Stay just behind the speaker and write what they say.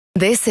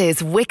This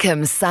is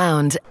Wycombe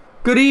Sound.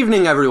 Good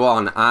evening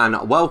everyone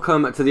and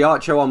welcome to the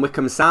Art Show on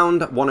Wycombe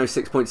Sound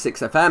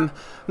 106.6 FM.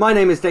 My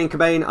name is Dane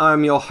Cobain,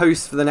 I'm your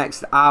host for the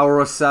next hour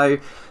or so.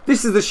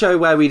 This is the show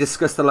where we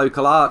discuss the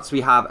local arts.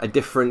 We have a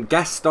different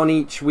guest on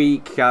each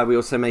week. We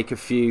also make a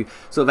few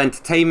sort of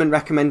entertainment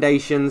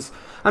recommendations.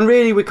 And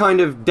really we're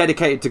kind of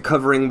dedicated to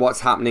covering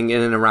what's happening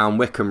in and around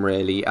Wycombe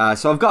really.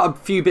 So I've got a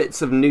few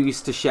bits of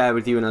news to share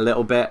with you in a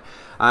little bit.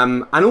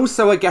 And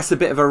also, I guess, a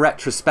bit of a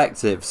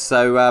retrospective.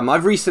 So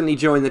I've recently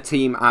joined the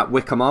team at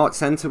Wycombe Art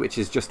Centre, which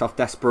is just off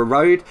Desborough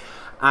Road.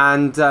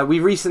 And we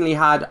recently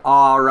had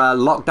our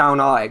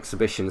lockdown art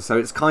exhibition. So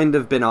it's kind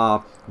of been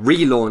our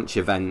relaunch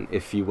event,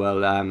 if you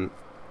will.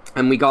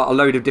 And we got a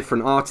load of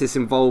different artists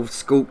involved,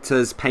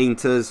 sculptors,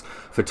 painters,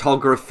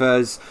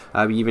 photographers.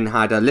 We even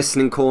had a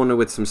listening corner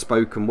with some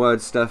spoken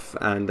word stuff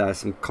and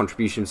some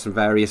contributions from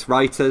various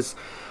writers.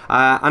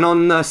 And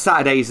on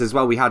Saturdays as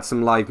well, we had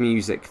some live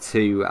music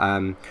too.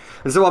 And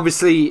so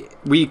obviously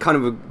we kind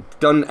of have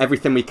done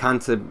everything we can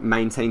to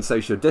maintain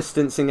social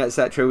distancing,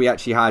 etc. We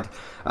actually had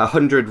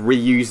 100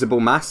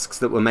 reusable masks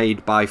that were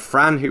made by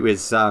Fran, who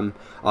is our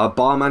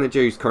bar manager,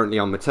 who's currently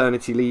on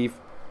maternity leave.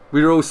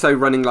 We were also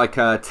running like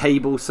a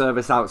table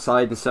service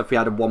outside and stuff. We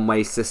had a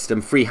one-way system,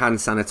 free hand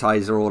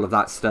sanitizer, all of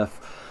that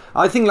stuff.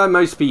 I think like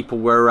most people,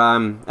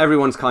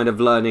 everyone's kind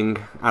of learning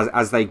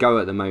as they go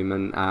at the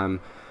moment.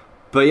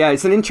 But yeah,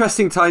 it's an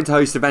interesting time to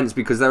host events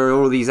because there are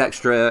all these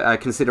extra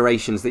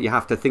considerations that you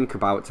have to think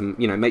about to,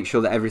 make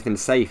sure that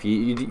everything's safe.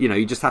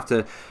 You just have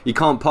to, you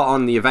can't put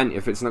on the event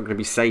if it's not going to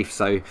be safe.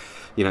 So,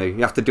 you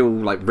have to do all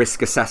like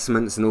risk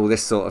assessments and all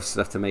this sort of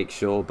stuff to make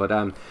sure. But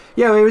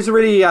yeah, it was a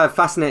really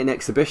fascinating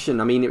exhibition.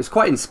 I mean, it was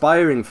quite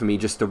inspiring for me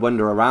just to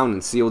wander around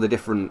and see all the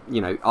different,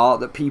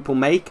 art that people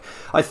make.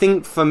 I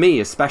think for me,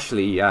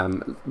 especially,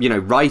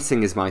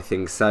 writing is my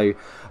thing. So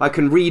I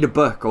can read a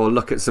book or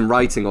look at some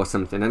writing or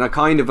something, and I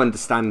kind of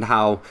understand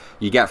how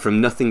you get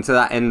from nothing to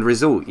that end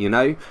result.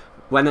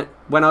 When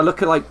I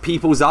look at like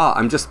people's art,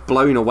 I'm just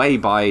blown away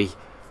by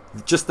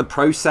just the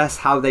process,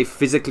 how they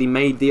physically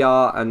made the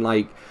art, and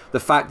like the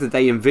fact that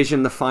they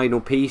envision the final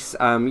piece.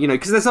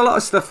 Because there's a lot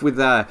of stuff with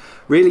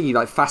really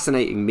like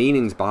fascinating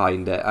meanings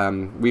behind it.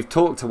 We've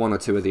talked to one or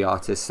two of the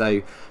artists.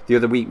 So the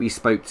other week we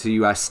spoke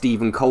to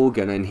Stephen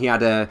Colgan, and he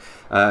had a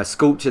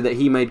sculpture that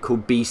he made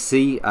called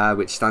BC,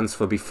 which stands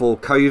for Before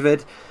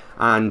COVID.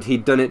 And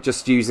he'd done it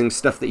just using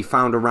stuff that he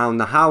found around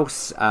the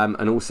house,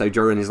 and also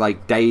during his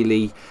like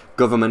daily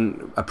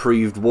government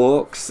approved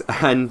walks.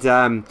 And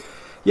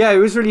yeah, it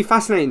was really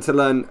fascinating to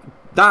learn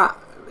that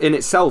in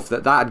itself,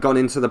 that had gone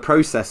into the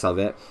process of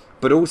it,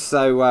 but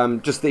also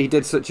just that he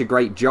did such a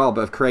great job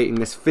of creating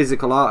this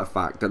physical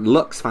artifact that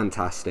looks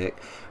fantastic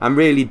and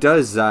really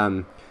does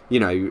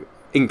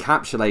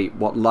encapsulate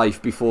what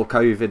life before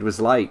COVID was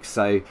like.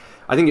 So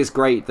I think it's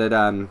great that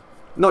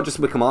not just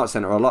Wycombe Art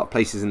Centre, a lot of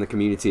places in the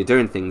community are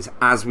doing things,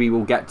 as we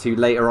will get to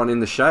later on in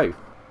the show.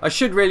 I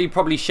should really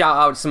probably shout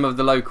out some of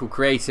the local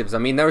creatives. I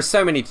mean, there are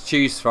so many to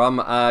choose from.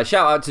 Shout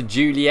out to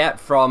Juliet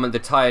from The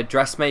Tired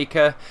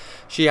Dressmaker.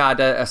 She had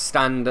a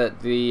stand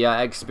at the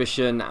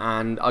exhibition,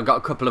 and I got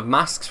a couple of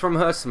masks from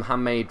her, some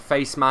handmade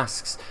face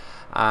masks.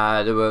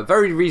 They were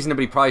very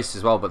reasonably priced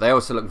as well, but they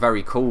also look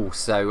very cool.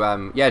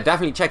 So yeah,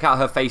 definitely check out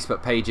her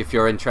Facebook page if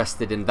you're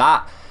interested in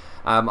that.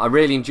 I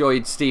really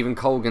enjoyed Stephen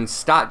Colgan's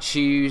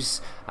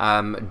statues.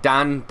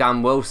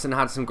 Dan Wilson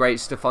had some great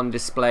stuff on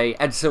display.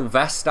 Ed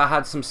Sylvester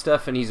had some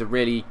stuff, and he's a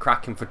really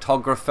cracking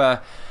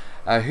photographer.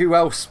 Who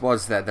else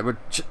was there? There were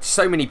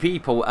so many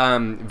people.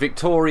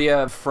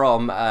 Victoria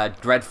from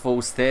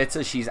Dreadfalls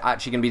Theatre, she's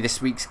actually going to be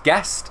this week's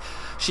guest.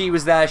 She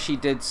was there. She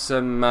did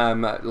some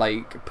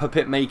like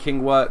puppet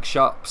making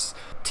workshops.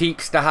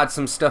 Teekster had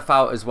some stuff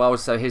out as well,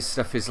 so his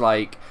stuff is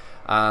like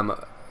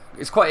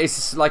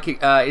it's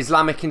like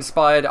Islamic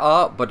inspired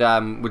art, but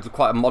with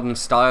quite a modern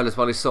style as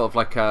well. He's sort of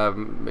like a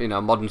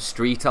modern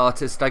street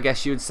artist, I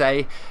guess you would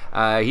say.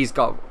 He's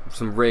got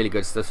some really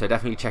good stuff, so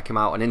definitely check him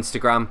out on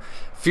Instagram.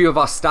 A few of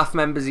our staff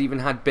members even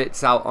had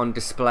bits out on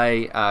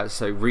display.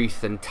 So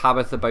Ruth and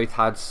Tabitha both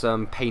had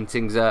some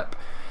paintings up.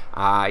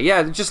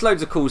 Yeah, just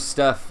loads of cool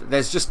stuff.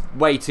 There's just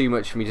way too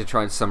much for me to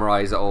try and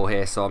summarize it all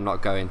here, so I'm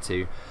not going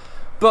to.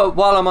 But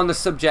while I'm on the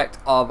subject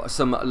of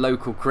some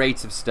local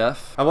creative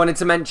stuff, I wanted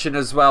to mention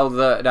as well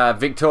that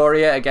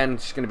Victoria, again,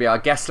 she's going to be our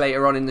guest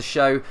later on in the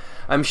show.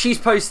 She's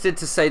posted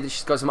to say that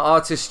she's got some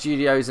artist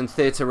studios and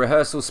theatre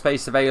rehearsal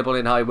space available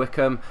in High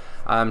Wycombe.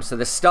 So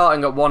they're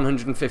starting at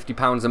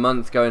 £150 a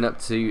month, going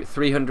up to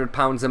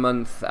 £300 a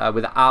month,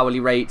 with hourly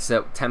rates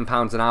at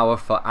 £10 an hour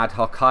for ad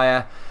hoc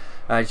hire.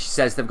 She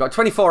says they've got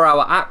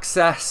 24-hour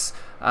access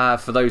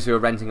for those who are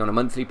renting on a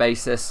monthly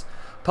basis.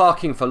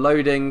 Parking for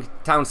loading,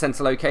 town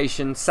centre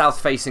location,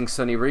 south-facing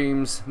sunny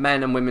rooms,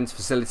 men and women's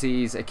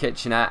facilities, a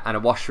kitchenette and a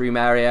washroom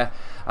area.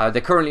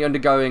 They're currently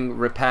undergoing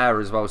repair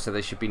as well, so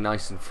they should be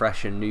nice and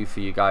fresh and new for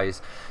you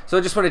guys. So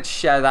I just wanted to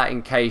share that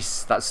in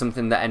case that's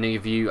something that any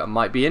of you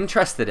might be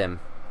interested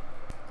in.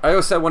 I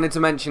also wanted to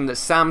mention that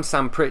Sam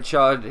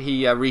Pritchard,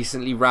 he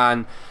recently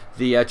ran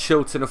the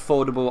Chiltern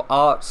Affordable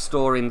Art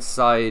Store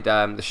inside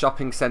the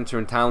shopping centre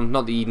in town,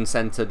 not the Eden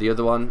Centre, the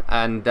other one.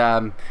 And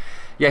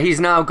yeah, he's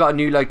now got a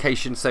new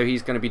location, so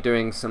he's going to be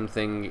doing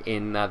something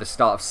in the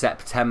start of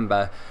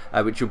September,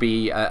 which will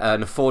be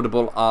an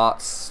affordable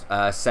arts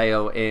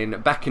sale in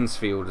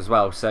Beaconsfield as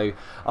well. So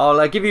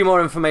I'll give you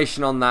more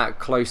information on that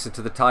closer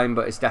to the time,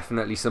 but it's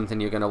definitely something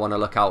you're going to want to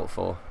look out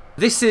for.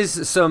 This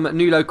is some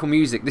new local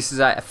music. This is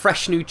a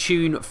fresh new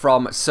tune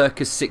from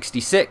Circus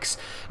 66.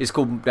 It's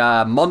called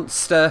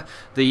Monster.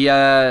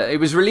 It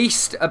was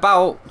released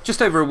about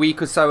just over a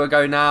week or so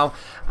ago now,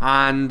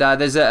 and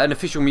there's an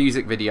official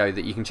music video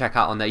that you can check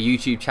out on their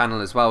YouTube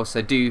channel as well,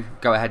 so do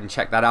go ahead and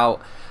check that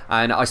out.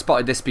 And I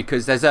spotted this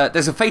because there's a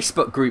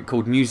Facebook group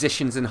called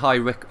Musicians in High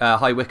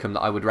Wycombe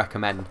that I would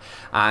recommend,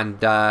 and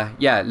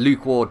yeah,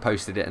 Luke Ward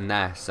posted it in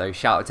there, so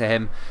shout out to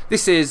him.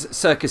 This is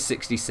Circus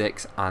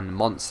 66 and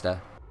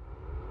Monster.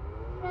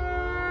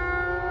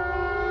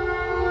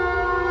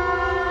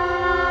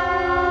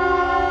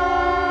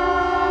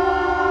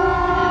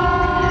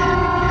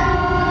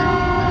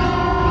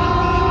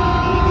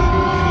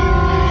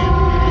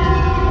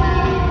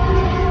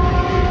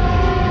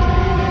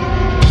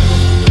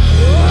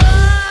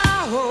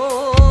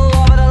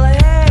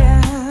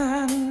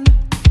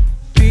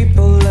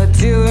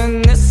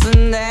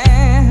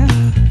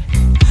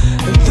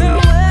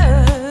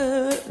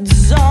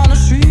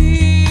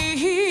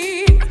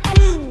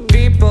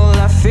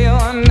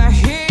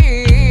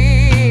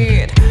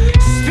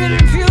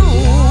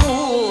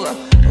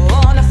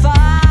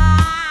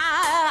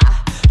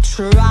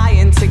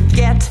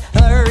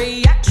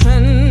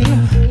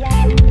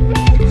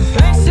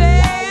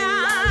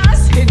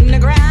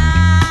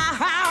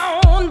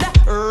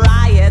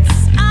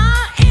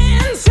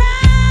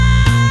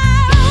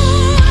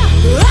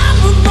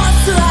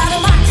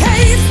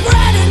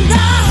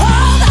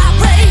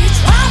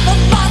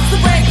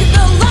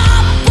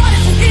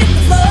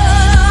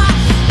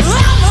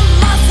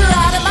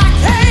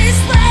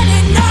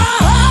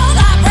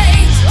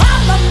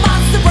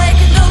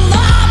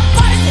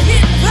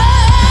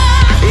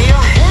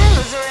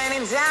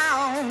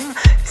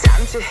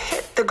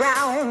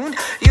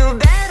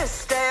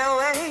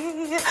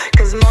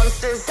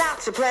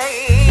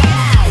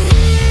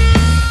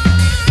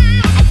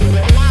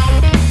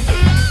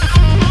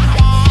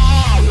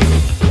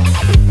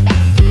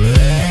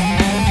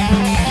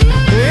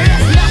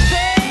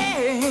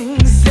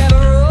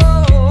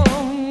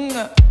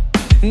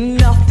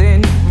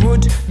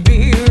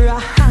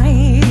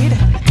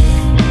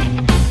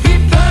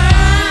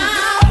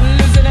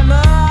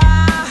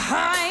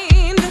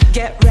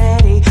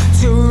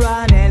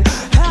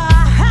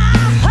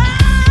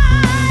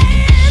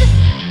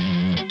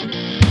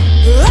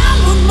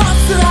 I'm a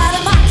monster out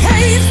of my cage.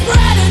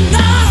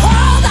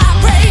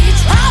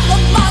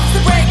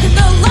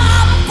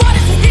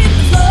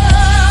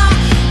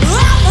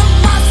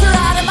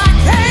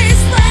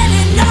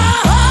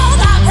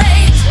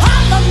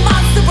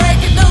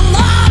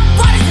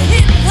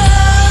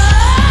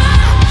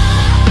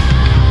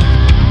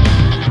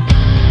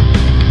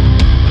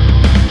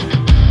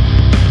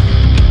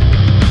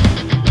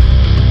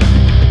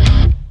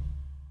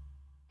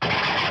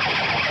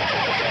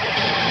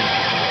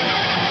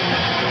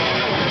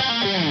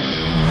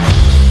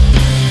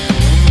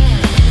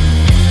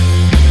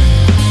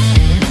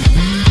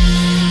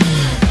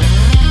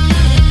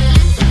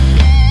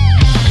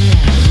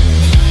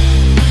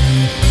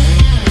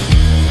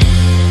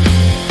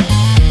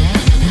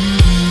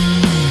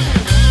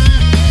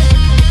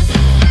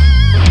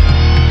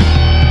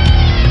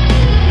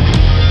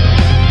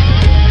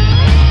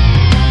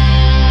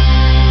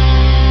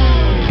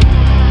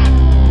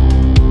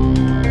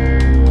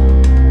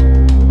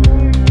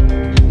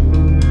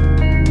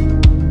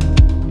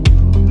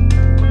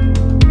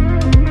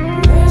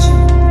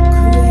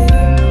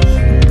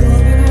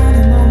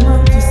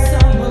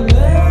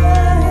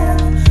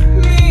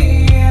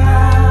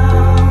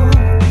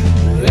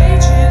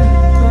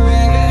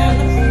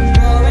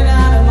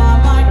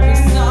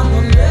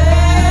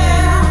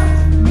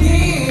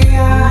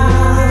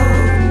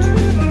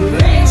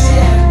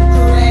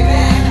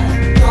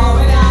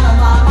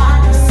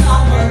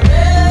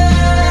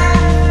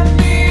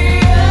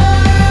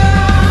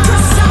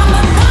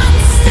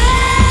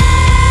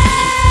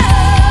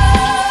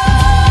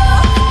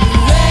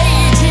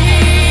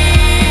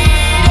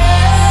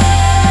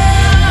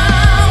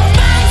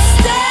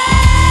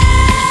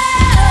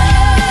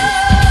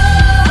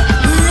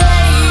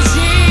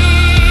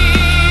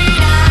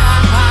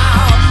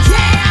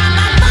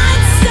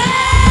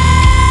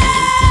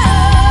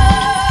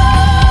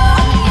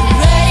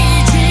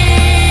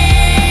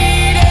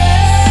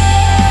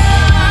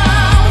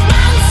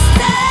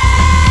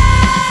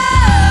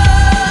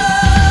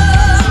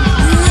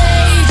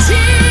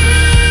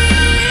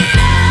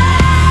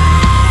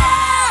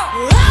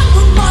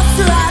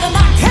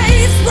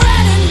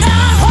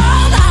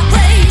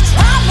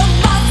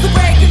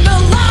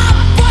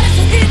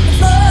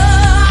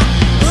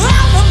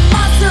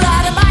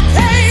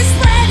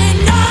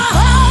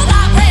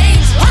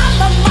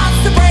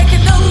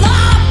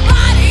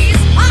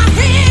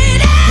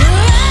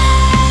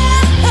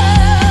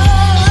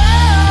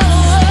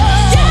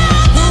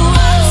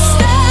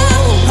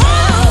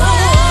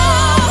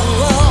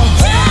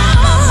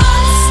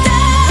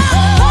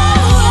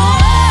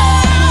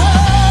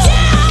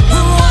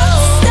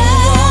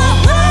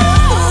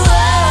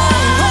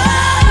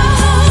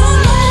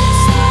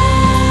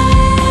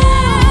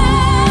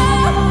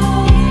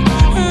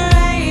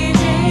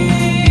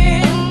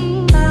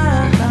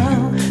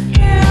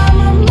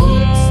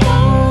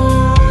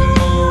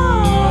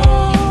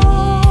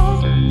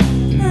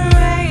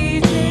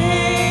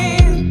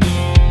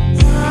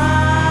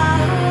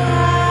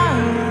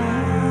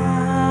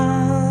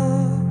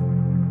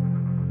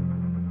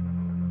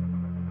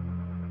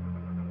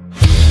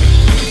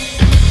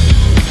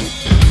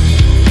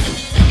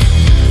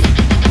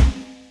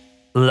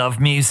 Love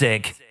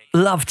music,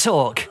 love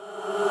talk,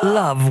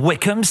 love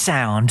Wycombe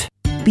Sound.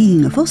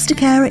 Being a foster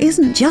carer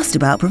isn't just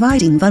about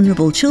providing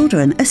vulnerable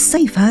children a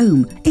safe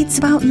home. It's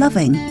about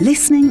loving,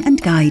 listening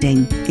and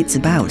guiding. It's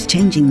about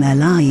changing their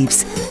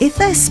lives. If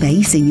there's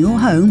space in your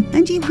home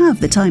and you have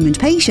the time and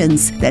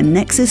patience, then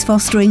Nexus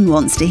Fostering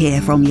wants to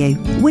hear from you.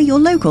 We're your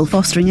local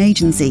fostering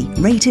agency,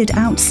 rated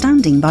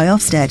outstanding by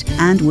Ofsted,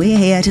 and we're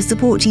here to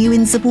support you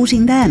in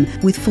supporting them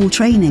with full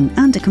training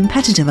and a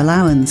competitive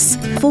allowance.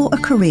 For a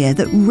career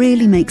that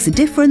really makes a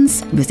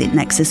difference, visit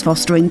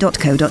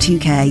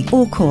nexusfostering.co.uk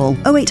or call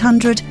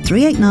 0800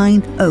 389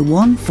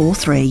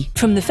 0143.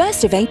 From the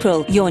 1st of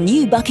April, your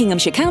new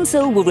Buckinghamshire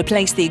Council will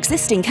replace the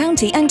existing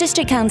county and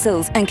district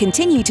councils and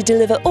continue to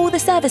deliver all the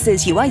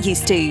services you are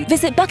used to.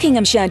 Visit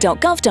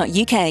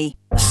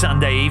buckinghamshire.gov.uk.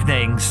 Sunday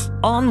evenings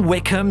on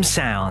Wycombe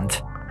Sound.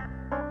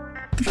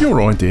 If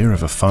your idea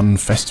of a fun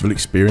festival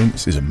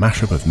experience is a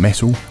mashup of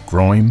metal,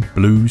 grime,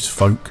 blues,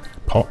 folk,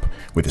 pop,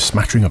 with a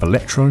smattering of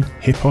electro,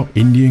 hip-hop,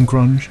 indie and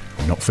grunge,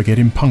 not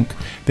forgetting punk,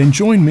 then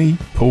join me,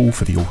 Paul,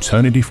 for the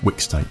Alternative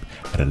Wixtape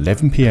at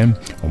 11 p.m.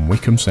 on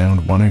Wycombe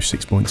Sound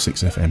 106.6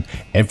 FM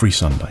every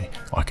Sunday.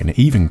 I can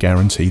even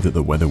guarantee that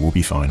the weather will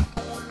be fine.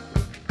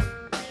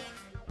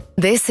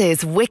 This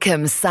is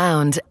Wycombe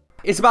Sound.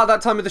 It's about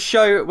that time of the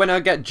show when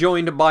I get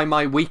joined by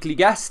my weekly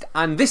guest,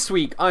 and this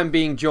week I'm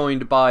being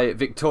joined by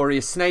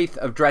Victoria Snaith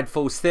of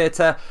Dreadfalls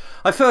Theatre.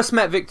 I first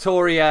met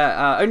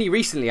Victoria only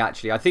recently,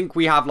 actually. I think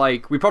we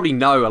probably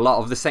know a lot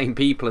of the same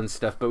people and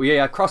stuff, but we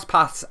crossed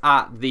paths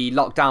at the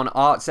Lockdown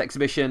Arts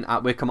exhibition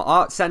at Wycombe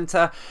Arts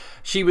Centre.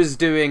 She was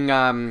doing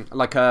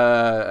like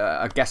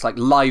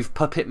live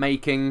puppet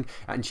making,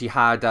 and she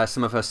had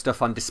some of her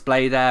stuff on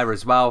display there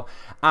as well.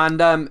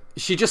 And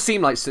she just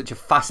seemed like such a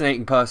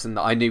fascinating person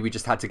that I knew we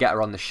just had to get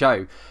her on the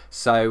show.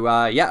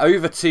 So yeah,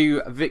 over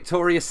to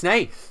Victoria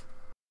Snaith.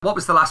 What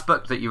was the last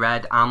book that you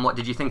read, and what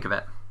did you think of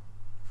it?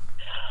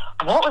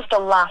 What was the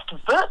last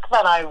book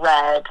that I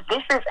read?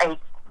 This is a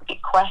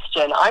big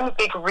question. I'm a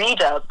big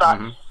reader, but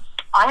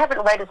I haven't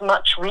read as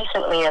much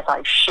recently as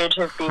I should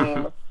have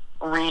been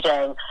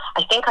reading.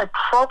 I think I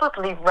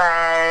probably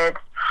read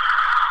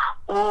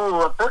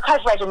a book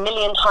I've read a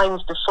million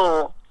times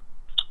before,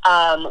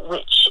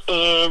 which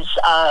is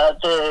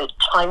The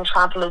Time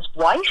Traveler's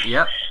Wife,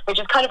 which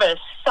is kind of a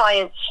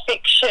science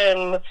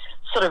fiction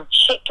sort of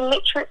chick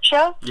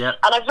literature. And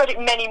I've read it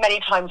many, many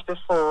times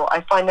before.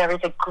 I find there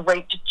is a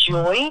great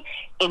joy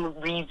in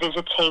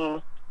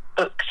revisiting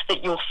books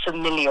that you're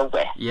familiar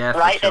with,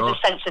 right? Sure. There's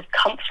a sense of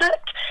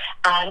comfort,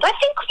 and I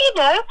think,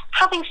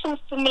 having some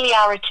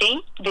familiarity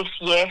this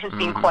year has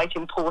been quite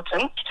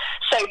important.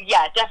 So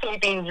yeah, definitely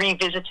been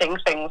revisiting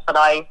things that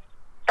I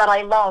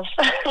love.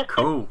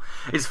 Cool.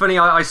 It's funny,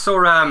 I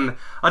saw I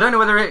don't know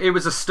whether it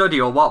was a study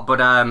or what,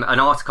 but an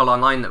article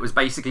online that was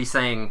basically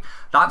saying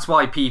that's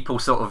why people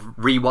sort of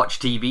rewatch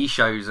TV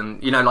shows,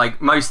 and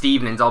like most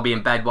evenings I'll be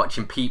in bed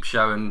watching Peep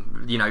Show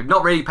and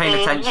not really paying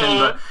attention,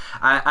 but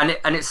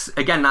and it's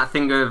again that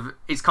thing of,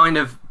 it's kind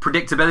of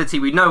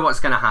predictability. We know what's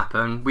going to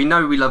happen, we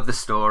know we love the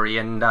story,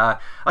 and I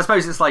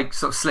suppose it's like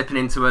sort of slipping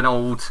into an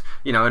old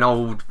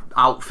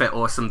outfit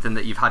or something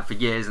that you've had for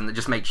years, and that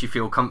just makes you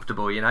feel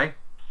comfortable,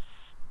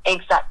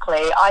 Exactly.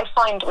 I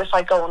find if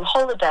I go on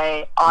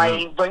holiday,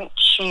 I won't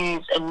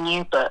choose a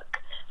new book.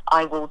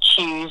 I will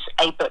choose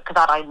a book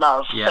that I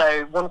love.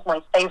 So one of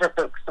my favourite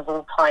books of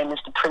all time is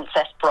The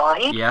Princess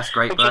Bride,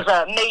 great which book.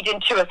 was made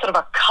into a sort of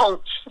a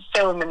cult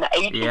film in the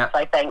 80s,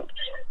 I think.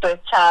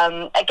 But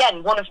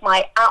again, one of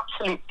my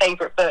absolute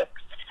favourite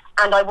books.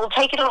 And I will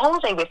take it on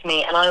holiday with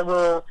me, and I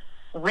will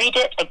read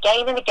it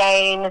again and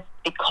again,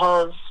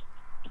 because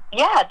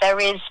there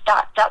is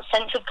that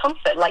sense of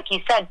comfort, like you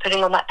said,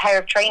 putting on that pair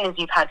of trainers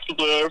you've had for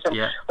years, and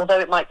although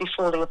it might be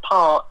falling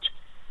apart,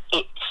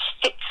 it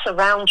fits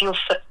around your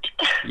foot.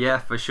 Yeah,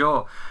 for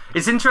sure.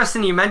 It's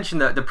interesting you mentioned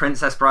that The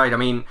Princess Bride. I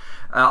mean,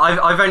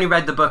 I've only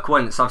read the book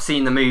once. I've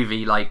seen the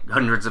movie like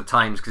hundreds of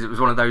times because it was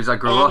one of those I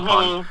grew up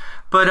on.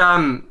 But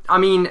I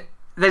mean,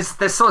 there's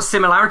sort of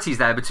similarities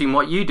there between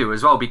what you do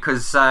as well,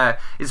 because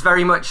it's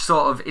very much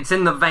sort of, it's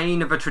in the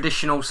vein of a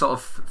traditional sort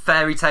of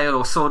fairy tale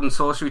or sword and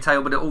sorcery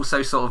tale, but it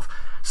also sort of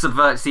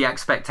subverts the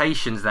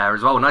expectations there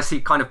as well, and I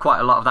see kind of quite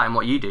a lot of that in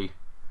what you do.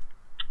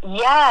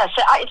 Yeah,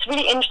 so it's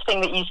really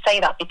interesting that you say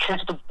that, because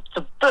the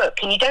book,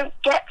 and you don't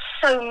get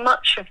so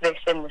much of this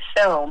in the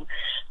film,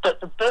 but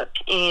the book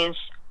is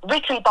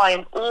written by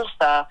an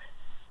author,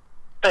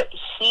 but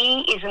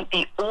he isn't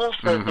the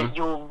author that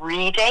you're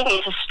reading.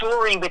 It's a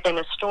story within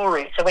a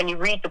story. So when you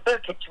read the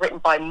book, it's written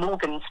by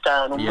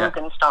Morgenstern or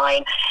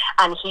Morgenstein,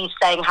 and he's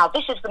saying how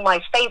this is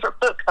my favourite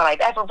book that I've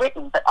ever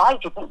written, but I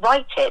didn't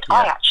write it.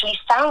 I actually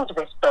found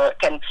this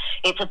book, and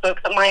it's a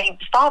book that my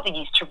father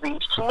used to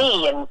read to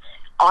me, and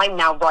I'm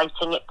now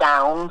writing it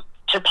down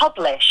to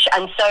publish.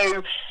 And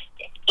so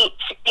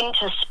it's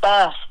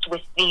interspersed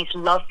with these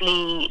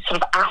lovely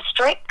sort of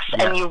asterisks,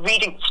 and you're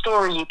reading the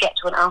story, you get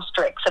to an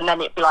asterisk, and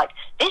then it'd be like,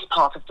 this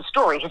part of the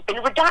story has been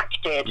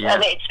redacted,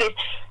 and it's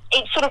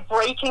sort of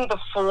breaking the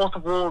fourth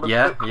wall of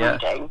book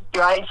reading,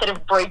 right? Instead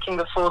of breaking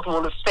the fourth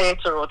wall of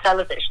theatre or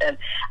television.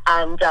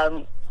 And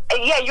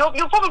yeah,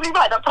 you're probably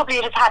right. That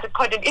probably has had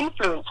quite an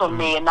influence on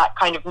me in that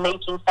kind of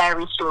making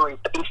fairy stories,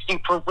 but being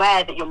super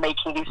aware that you're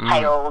making these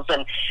tales.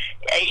 And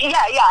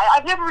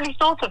I've never really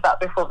thought of that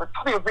before. That's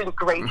probably a really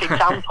great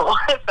example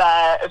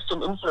of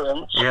some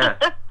influence. Yeah.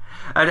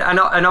 And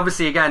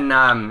obviously, again,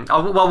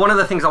 well, one of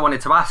the things I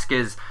wanted to ask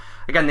is,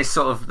 again, this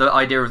sort of the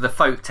idea of the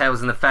folk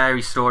tales and the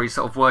fairy stories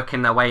sort of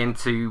working their way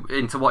into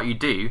what you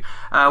do.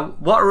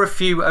 What are a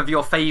few of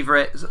your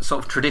favourite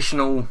sort of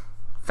traditional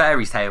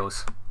fairy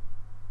tales?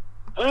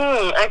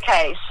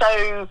 Okay,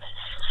 so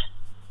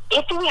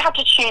if we had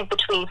to choose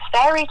between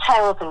fairy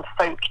tales and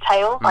folk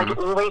tales, I'd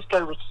always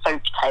go with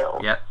folk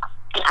tales. Yeah.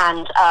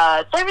 And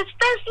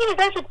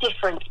there's a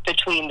difference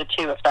between the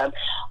two of them.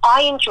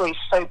 I enjoy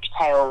folk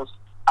tales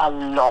a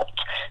lot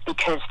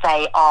because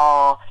they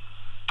are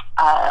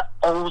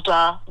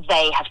older.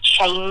 They have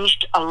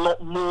changed a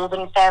lot more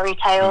than fairy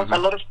tales. A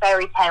lot of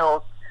fairy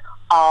tales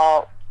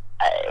are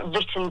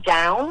written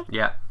down.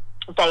 Yeah.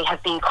 They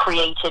have been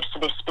created for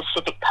this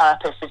specific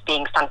purpose as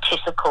being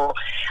fantastical,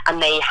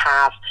 and they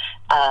have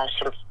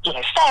sort of,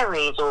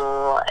 fairies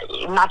or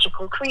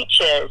magical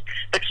creatures.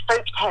 But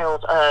folk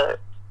tales are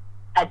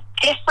a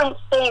different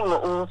thing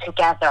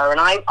altogether, and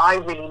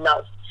I really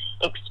love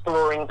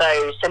exploring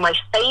those. So my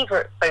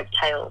favourite folk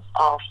tales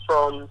are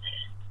from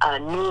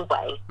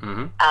Norway.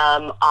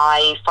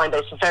 I find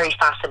those very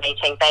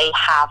fascinating. They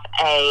have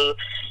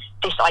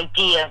this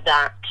idea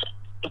that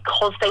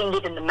because they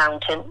live in the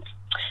mountains,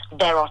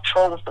 there are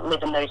trolls that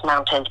live in those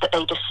mountains, but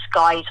they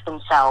disguise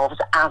themselves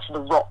as the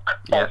rock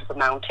of the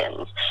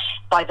mountains.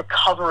 By the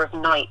cover of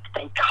night,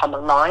 they come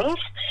alive,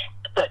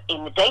 but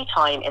in the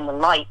daytime, in the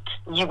light,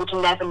 you would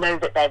never know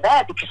that they're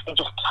there because they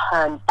just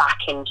turn back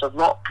into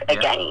rock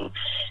again.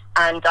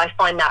 And I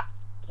find that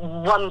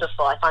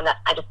wonderful. I find that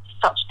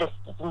such this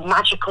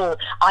magical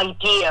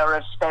idea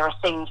of there are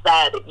things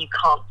there that you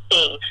can't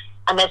see.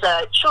 And there's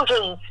a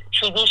children's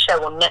TV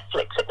show on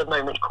Netflix at the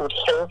moment called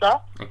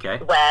Hilda,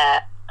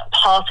 where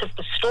part of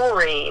the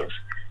stories,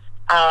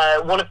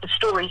 one of the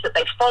stories that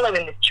they follow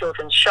in this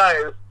children's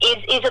show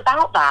is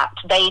about that.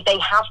 They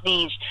have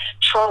these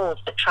trolls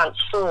that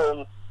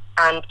transform,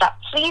 and that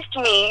pleased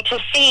me to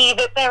see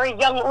that there are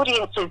young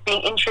audiences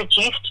being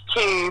introduced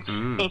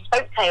to these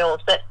folk tales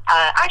that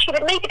actually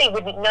that maybe they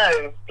wouldn't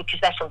know because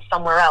they're from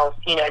somewhere else.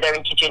 They're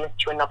indigenous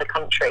to another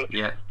country.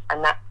 Yeah,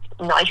 and that's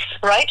nice,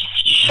 right?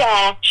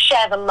 Share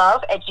the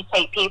love,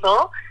 educate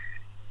people.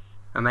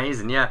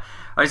 Amazing, yeah.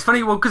 It's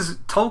funny, well, because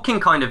Tolkien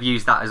kind of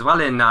used that as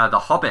well in The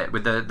Hobbit,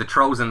 with the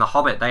trolls in The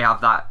Hobbit. They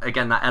have that,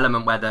 again, that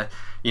element where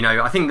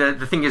I think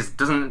the thing is,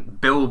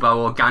 doesn't Bilbo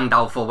or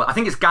Gandalf, or I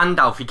think it's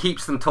Gandalf, he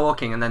keeps them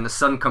talking and then the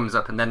sun comes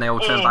up and then they all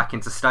turn back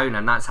into stone,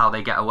 and that's how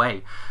they get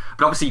away.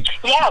 But obviously...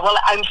 Yeah, well,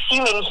 I'm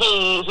assuming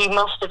he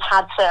must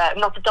have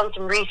done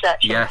some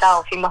research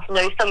himself. He must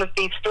know some of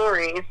these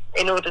stories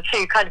in order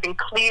to kind of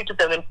include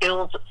them and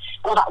build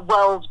all that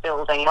world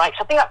building, right?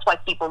 So I think that's why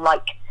people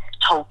like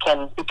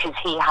Tolkien, because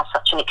he has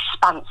such an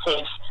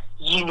expansive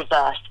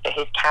universe for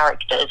his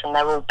characters, and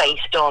they're all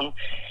based on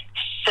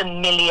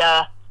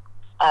familiar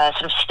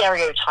sort of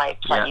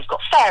stereotypes. Like you've got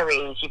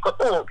fairies, you've got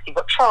orcs, you've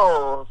got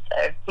trolls.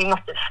 So he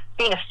must have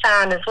been a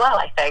fan as well,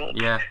 I think.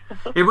 Yeah,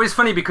 it was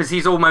funny because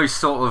he's almost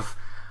sort of,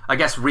 I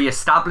guess,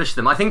 re-established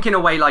them. I think in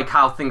a way like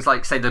how things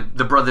like, say, the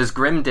Brothers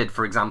Grimm did,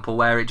 for example,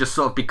 where it just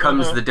sort of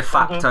becomes the de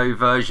facto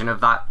version of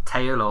that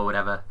tale or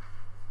whatever.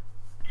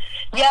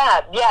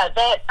 Yeah,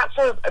 that's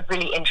a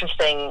really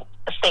interesting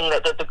thing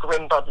that the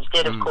Grimm brothers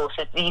did. Of course,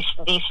 is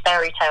these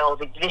fairy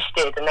tales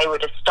existed, and they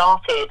would have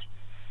started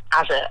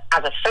as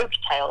a folk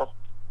tale.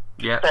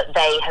 Yeah. But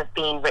they have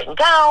been written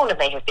down, and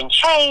they have been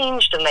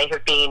changed, and they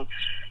have been,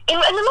 in a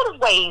lot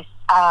of ways,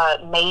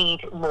 made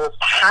more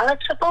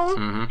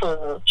palatable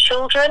for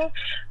children.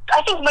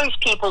 I think most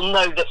people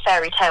know that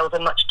fairy tales are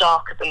much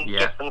darker than we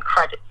give them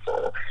credit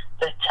for.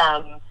 But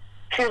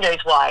who knows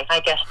why? I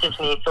guess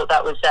Disney thought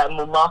that was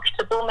more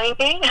marketable,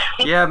 maybe.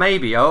 Yeah,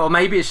 maybe, or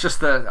maybe it's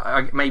just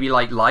that maybe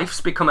like life's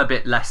become a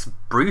bit less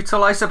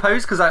brutal, I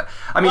suppose. Because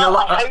I mean,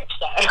 I hope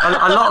so.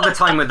 a lot of the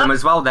time with them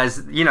as well, there's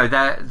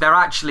they're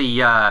actually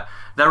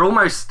they're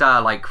almost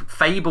like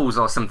fables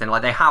or something.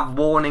 Like they have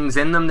warnings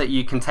in them that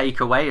you can take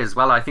away as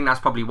well. I think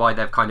that's probably why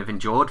they've kind of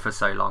endured for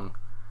so long.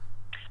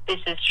 This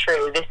is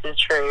true.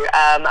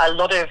 A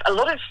lot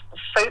of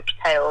folk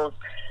tales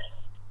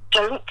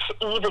don't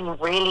even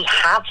really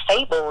have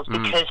fables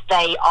because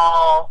they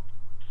are,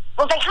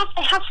 well, they have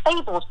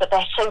fables, but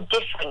they're so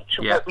different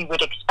to what we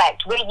would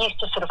expect. We're used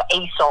to sort of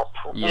Aesop,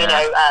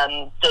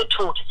 the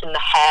tortoise and the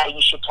hare,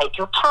 you should take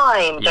your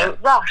time,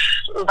 don't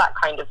rush, all that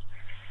kind of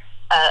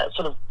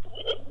sort of,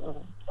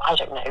 I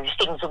don't know,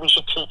 things that we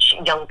should teach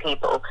young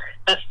people.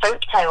 But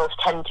folk tales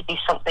tend to be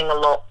something a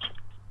lot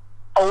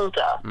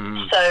older.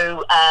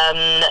 So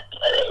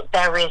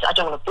there is, I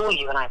don't want to bore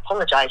you and I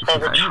apologise,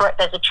 there's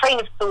a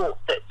train of thought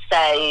that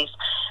says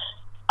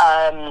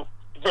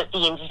that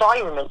the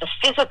environment, the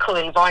physical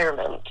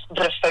environment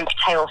that a folk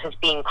tale has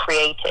been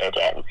created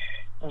in,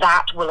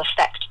 that will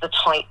affect the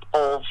type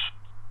of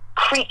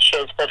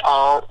creatures that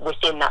are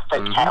within that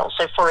folk tale.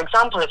 So for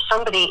example, if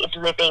somebody is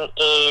living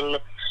in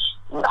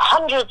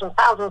hundreds and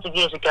thousands of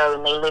years ago,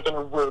 and they live in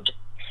a wood,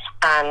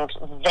 and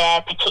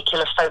their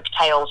particular folk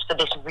tales for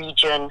this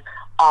region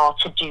are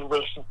to do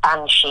with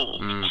banshees,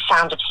 the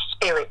sound of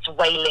spirits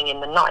wailing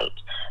in the night.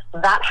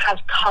 That has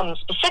come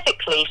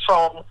specifically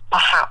from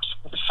perhaps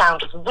the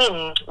sound of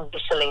wind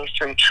whistling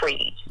through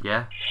trees.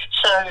 Yeah.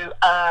 So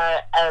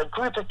a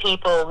group of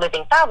people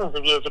living thousands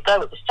of years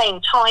ago at the same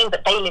time,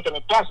 but they live in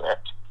a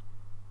desert,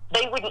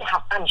 they wouldn't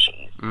have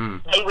banshees.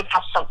 They would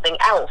have something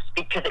else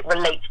because it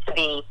relates to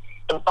the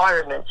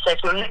environment. So if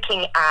you're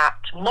looking at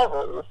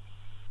morals,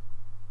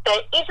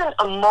 there isn't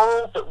a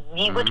moral that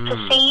we would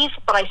perceive,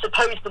 but I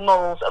suppose the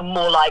morals are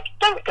more like,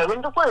 don't go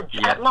in the woods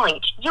at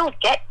night. You'll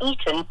get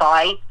eaten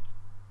by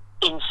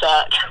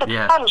insert,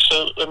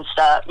 banshee,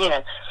 insert, you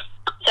know.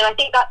 So I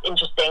think that's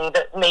interesting,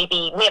 that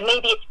maybe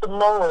it's the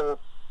morals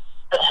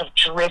that have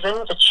driven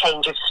the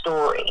change of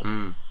story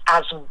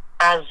as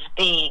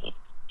the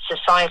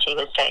society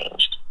has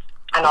changed,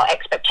 and our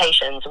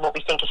expectations and what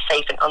we think is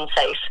safe and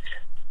unsafe.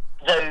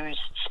 Those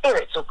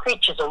spirits or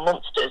creatures or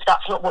monsters,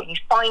 that's not what you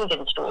find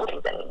in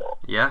stories anymore.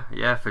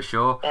 Yeah, for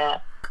sure. Yeah.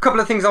 A couple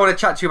of things I want to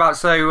chat to you about.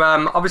 So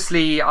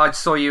obviously I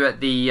saw you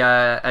at the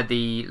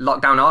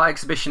Lockdown Art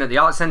Exhibition at the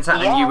Art Centre,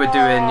 and you were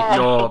doing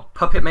your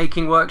puppet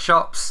making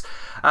workshops.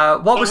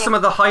 What were some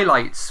of the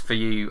highlights for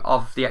you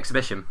of the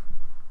exhibition?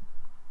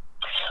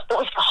 What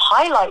was the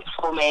highlight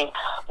for me?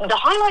 The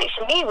highlight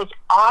for me was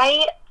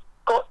I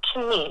got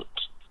to meet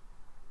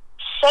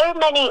so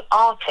many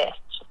artists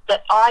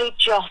that I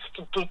just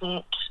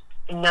didn't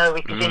know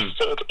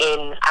existed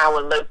in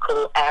our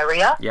local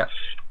area. Yeah.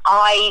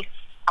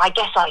 I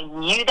guess I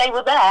knew they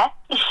were there.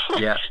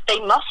 Yeah. They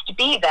must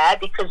be there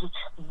because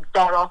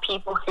there are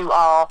people who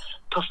are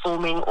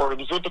performing or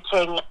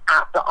exhibiting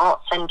at the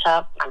art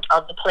centre and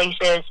other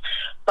places,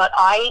 but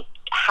I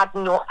had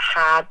not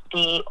had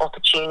the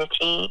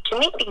opportunity to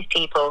meet these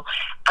people,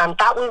 and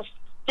that was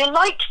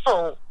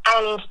delightful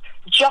and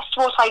just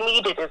what I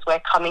needed as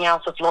we're coming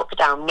out of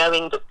lockdown,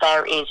 knowing that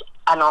there is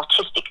an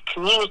artistic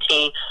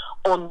community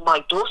on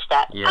my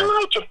doorstep, and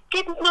I just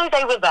didn't know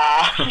they were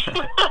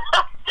there.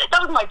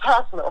 That was my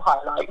personal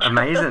highlight.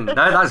 Amazing. No,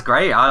 that's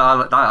great.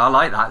 I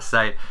like that.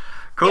 So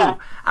cool. Yeah.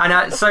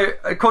 And so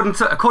according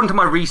to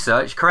my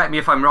research, correct me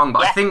if I'm wrong,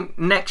 but I think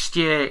next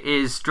year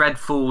is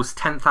Dreadful's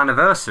 10th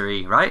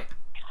anniversary, right?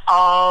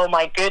 Oh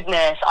my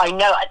goodness, I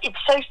know. It's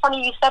so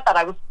funny you said that.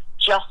 I was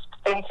just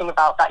thinking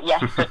about that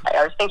yesterday.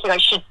 I was thinking I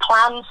should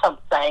plan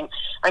something.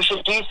 I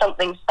should do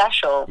something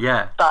special.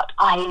 Yeah. But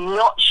I'm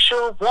not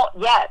sure what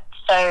yet.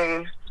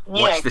 So,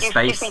 give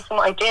me some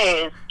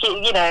ideas.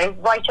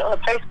 Write it on a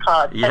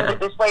postcard. Send it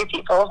this way,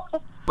 people.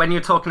 When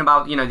you're talking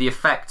about, the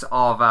effect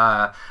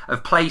of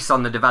place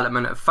on the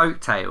development of folk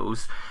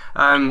tales,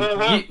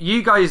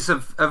 you guys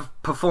have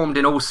performed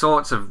in all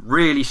sorts of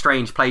really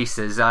strange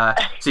places.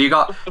 So you've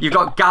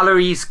got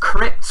galleries,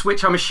 crypts,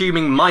 which I'm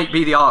assuming might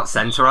be the art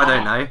centre. I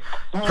don't know.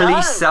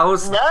 Police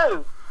cells.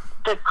 No,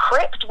 the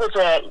crypt was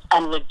a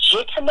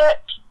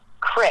legitimate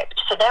crypt.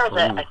 So there is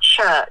a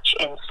church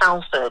in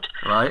Salford,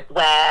 right,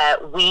 where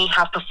we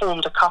have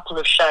performed a couple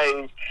of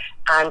shows,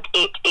 and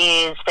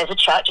there's a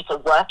church. It's a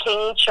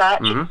working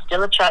church. It's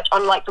still a church,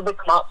 unlike the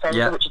Wycombe Art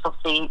Centre, which is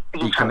obviously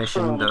being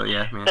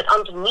decommissioned. But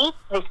underneath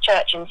this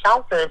church in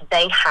Salford,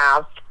 they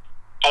have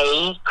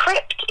a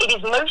crypt. It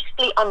is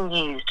mostly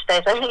unused.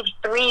 There's only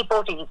 3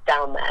 bodies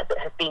down there that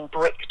have been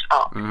bricked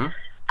up.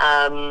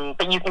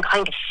 But you can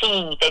kind of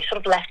see they've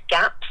sort of left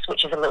gaps,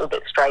 which is a little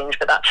bit strange,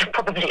 but that's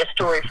probably a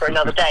story for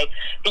another day.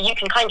 But you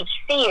can kind of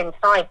see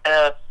inside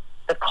the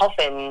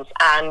coffins,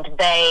 and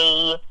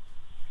they,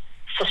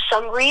 for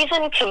some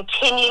reason,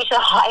 continue to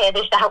hire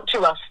this out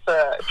to us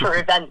for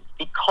events,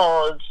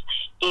 because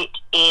it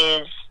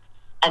is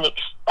an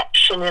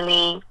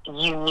exceptionally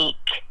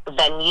unique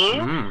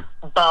venue,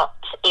 but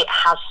it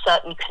has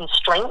certain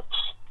constraints,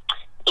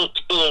 it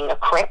being a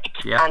crypt,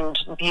 and,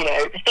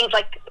 things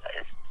like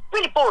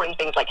really boring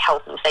things like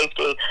health and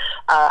safety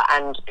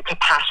and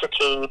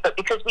capacity. But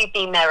because we've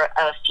been there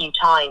a few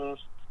times,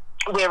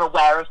 we're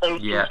aware of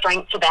those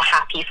constraints, so they're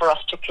happy for us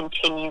to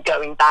continue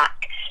going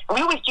back. And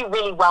we always do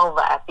really well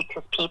there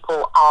because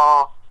people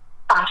are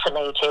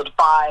fascinated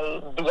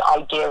by the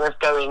idea of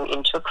going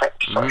into a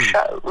crypt for a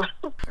show.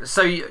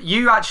 So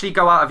you actually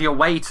go out of your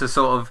way to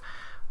sort of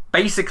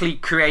basically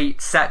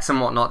create sets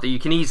and whatnot that you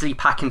can easily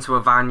pack into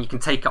a van, you can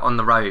take it on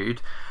the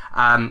road.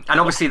 And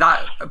obviously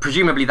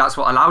presumably that's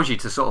what allows you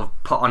to sort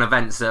of put on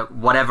events at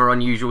whatever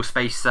unusual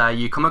space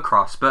you come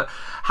across. But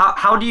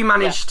how do you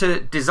manage to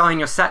design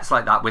your sets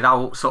like that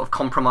without sort of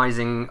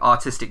compromising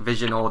artistic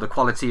vision or the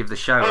quality of the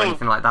show or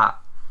anything like that?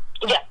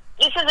 Yeah,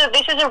 this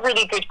is a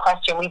really good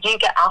question. We do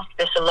get asked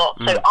this a lot.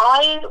 So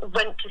I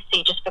went to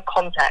see, just for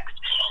context,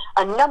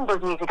 a number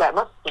of years ago, it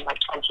must have been like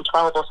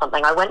 2012 or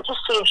something, I went to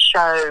see a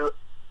show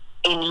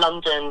in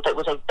London that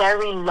was a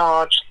very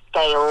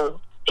large-scale,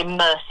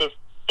 immersive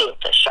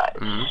theatre show,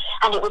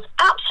 and it was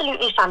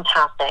absolutely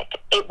fantastic.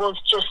 It was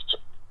just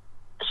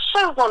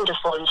so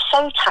wonderful and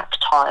so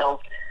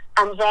tactile.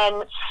 And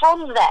then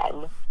from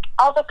then,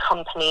 other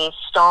companies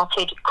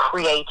started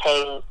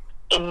creating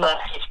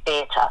immersive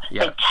theatre.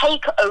 Yeah. They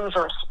take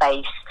over a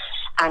space,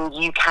 and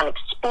you can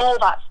explore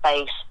that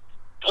space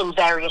in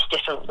various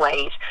different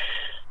ways.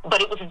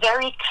 But it was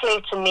very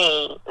clear to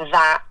me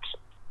that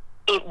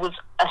it was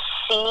a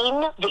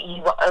scene that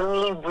you were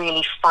only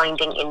really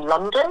finding in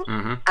London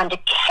and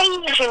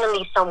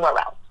occasionally somewhere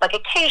else. Like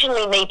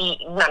occasionally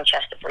maybe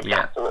Manchester, for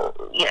example,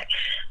 or, you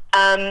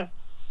know.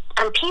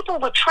 And people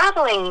were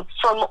travelling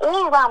from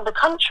all around the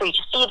country to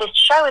see this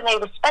show, and they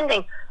were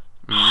spending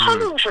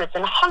hundreds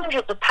and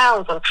hundreds of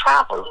pounds on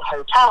travel and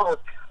hotels.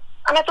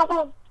 And I thought,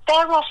 well,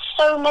 there are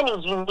so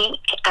many unique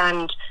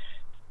and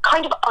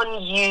kind of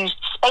unused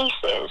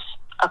spaces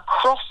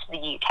across the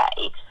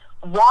UK.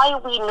 Why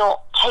are we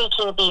not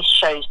taking these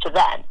shows to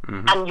them?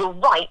 And you're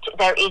right,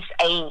 there is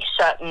a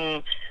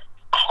certain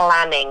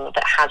planning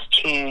that has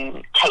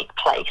to take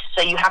place.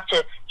 So you have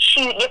to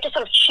choose, you have to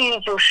sort of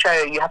choose your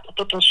show. You have to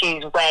pick and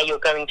choose where you're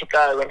going to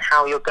go and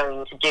how you're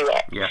going to do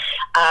it. Yeah.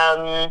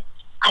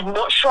 I'm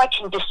not sure I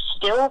can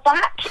distill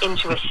that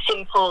into a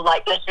simple,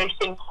 like, there's no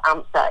simple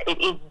answer.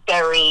 It is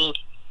very,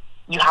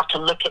 you have to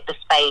look at the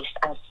space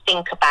and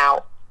think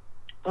about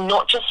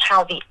not just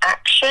how the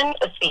action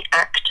of the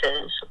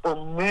actors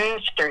will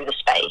move through the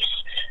space,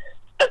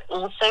 but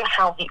also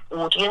how the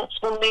audience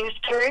will move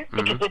through.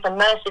 Because with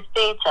immersive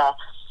theatre,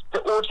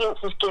 the audience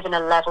is given a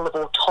level of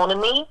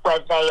autonomy where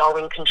they are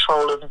in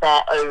control of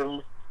their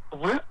own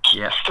route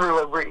through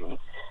a room.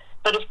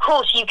 But of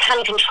course, you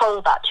can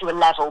control that to a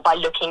level by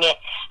looking at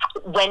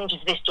when does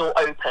this door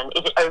open?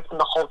 Is it open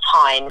the whole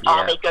time?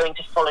 Are they going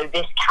to follow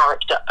this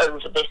character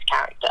over this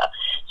character?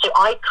 So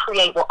I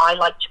create what I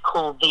like to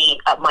call the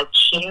my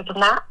tube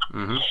map.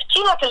 So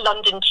you like a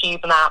London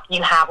tube map,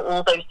 you have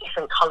all those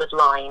different coloured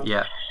lines.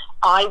 Yeah.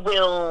 I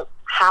will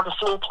have a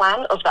floor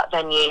plan of that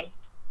venue,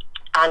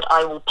 and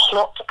I will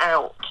plot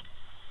out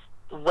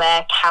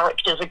where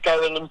characters are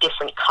going in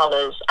different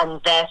colours, and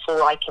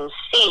therefore I can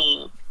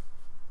see,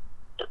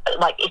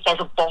 like, if there's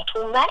a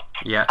bottleneck,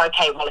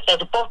 okay, well, if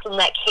there's a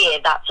bottleneck here,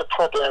 that's a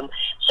problem.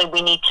 So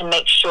we need to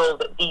make sure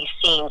that these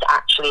scenes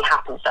actually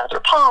happen further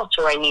apart,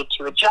 or I need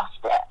to adjust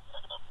it.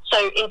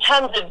 So in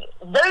terms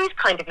of those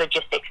kind of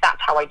logistics, that's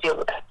how I deal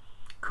with it.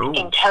 Cool.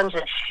 In terms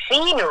of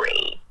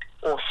scenery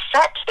or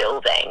set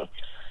building,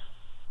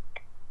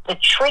 the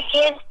trick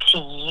is to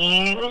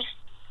use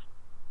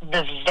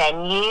the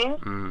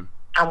venue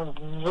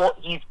and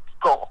what you've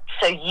got.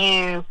 So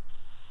you,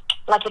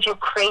 like if you're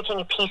creating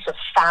a piece of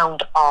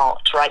found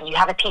art, right, you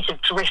have a piece of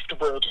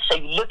driftwood, so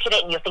you look at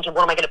it and you're thinking,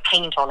 what am I going to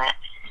paint on it?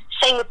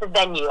 Same with the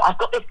venue. I've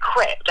got this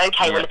crypt,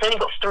 okay, well, it's only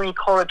got 3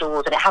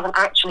 corridors and it hasn't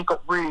actually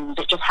got rooms,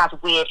 it just has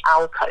weird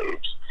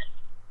alcoves.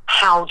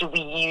 How do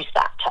we use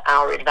that to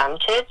our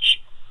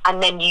advantage?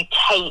 And then you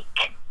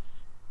take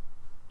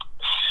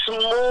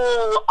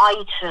small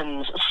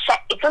items, set,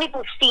 it's not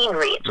even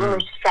scenery, it's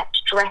almost set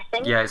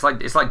dressing. Yeah, it's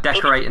like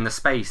decorating the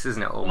space,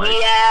 isn't it, almost?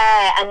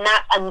 Yeah, and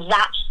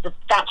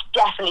that's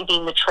definitely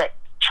been the trick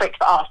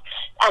for us.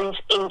 And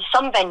in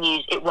some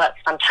venues it works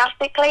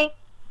fantastically,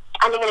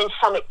 and then in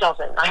some it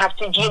doesn't. I have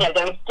to, you know,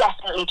 there are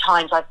definitely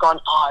times I've gone,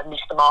 oh, I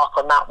missed the mark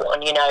on that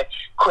one, you know,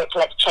 quick,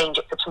 let's change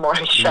it for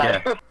tomorrow's show.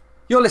 Yeah.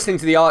 You're listening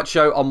to The Art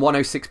Show on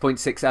 106.6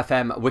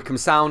 FM Wycombe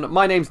Sound.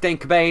 My name's Dane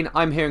Cobain.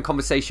 I'm here in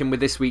conversation with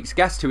this week's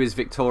guest, who is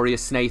Victoria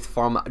Snaith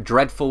from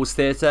Dreadfalls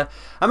Theatre.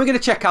 And we're going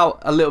to check out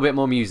a little bit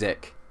more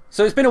music.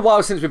 So it's been a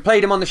while since we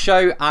played him on the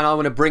show, and I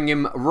want to bring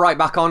him right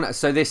back on.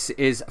 So this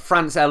is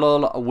France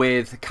Ellul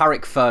with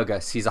Carrick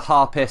Fergus. He's a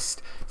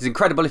harpist. It's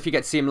incredible if you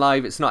get to see him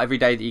live. It's not every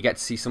day that you get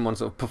to see someone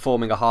sort of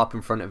performing a harp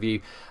in front of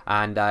you.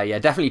 And yeah,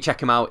 definitely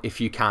check him out if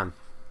you can.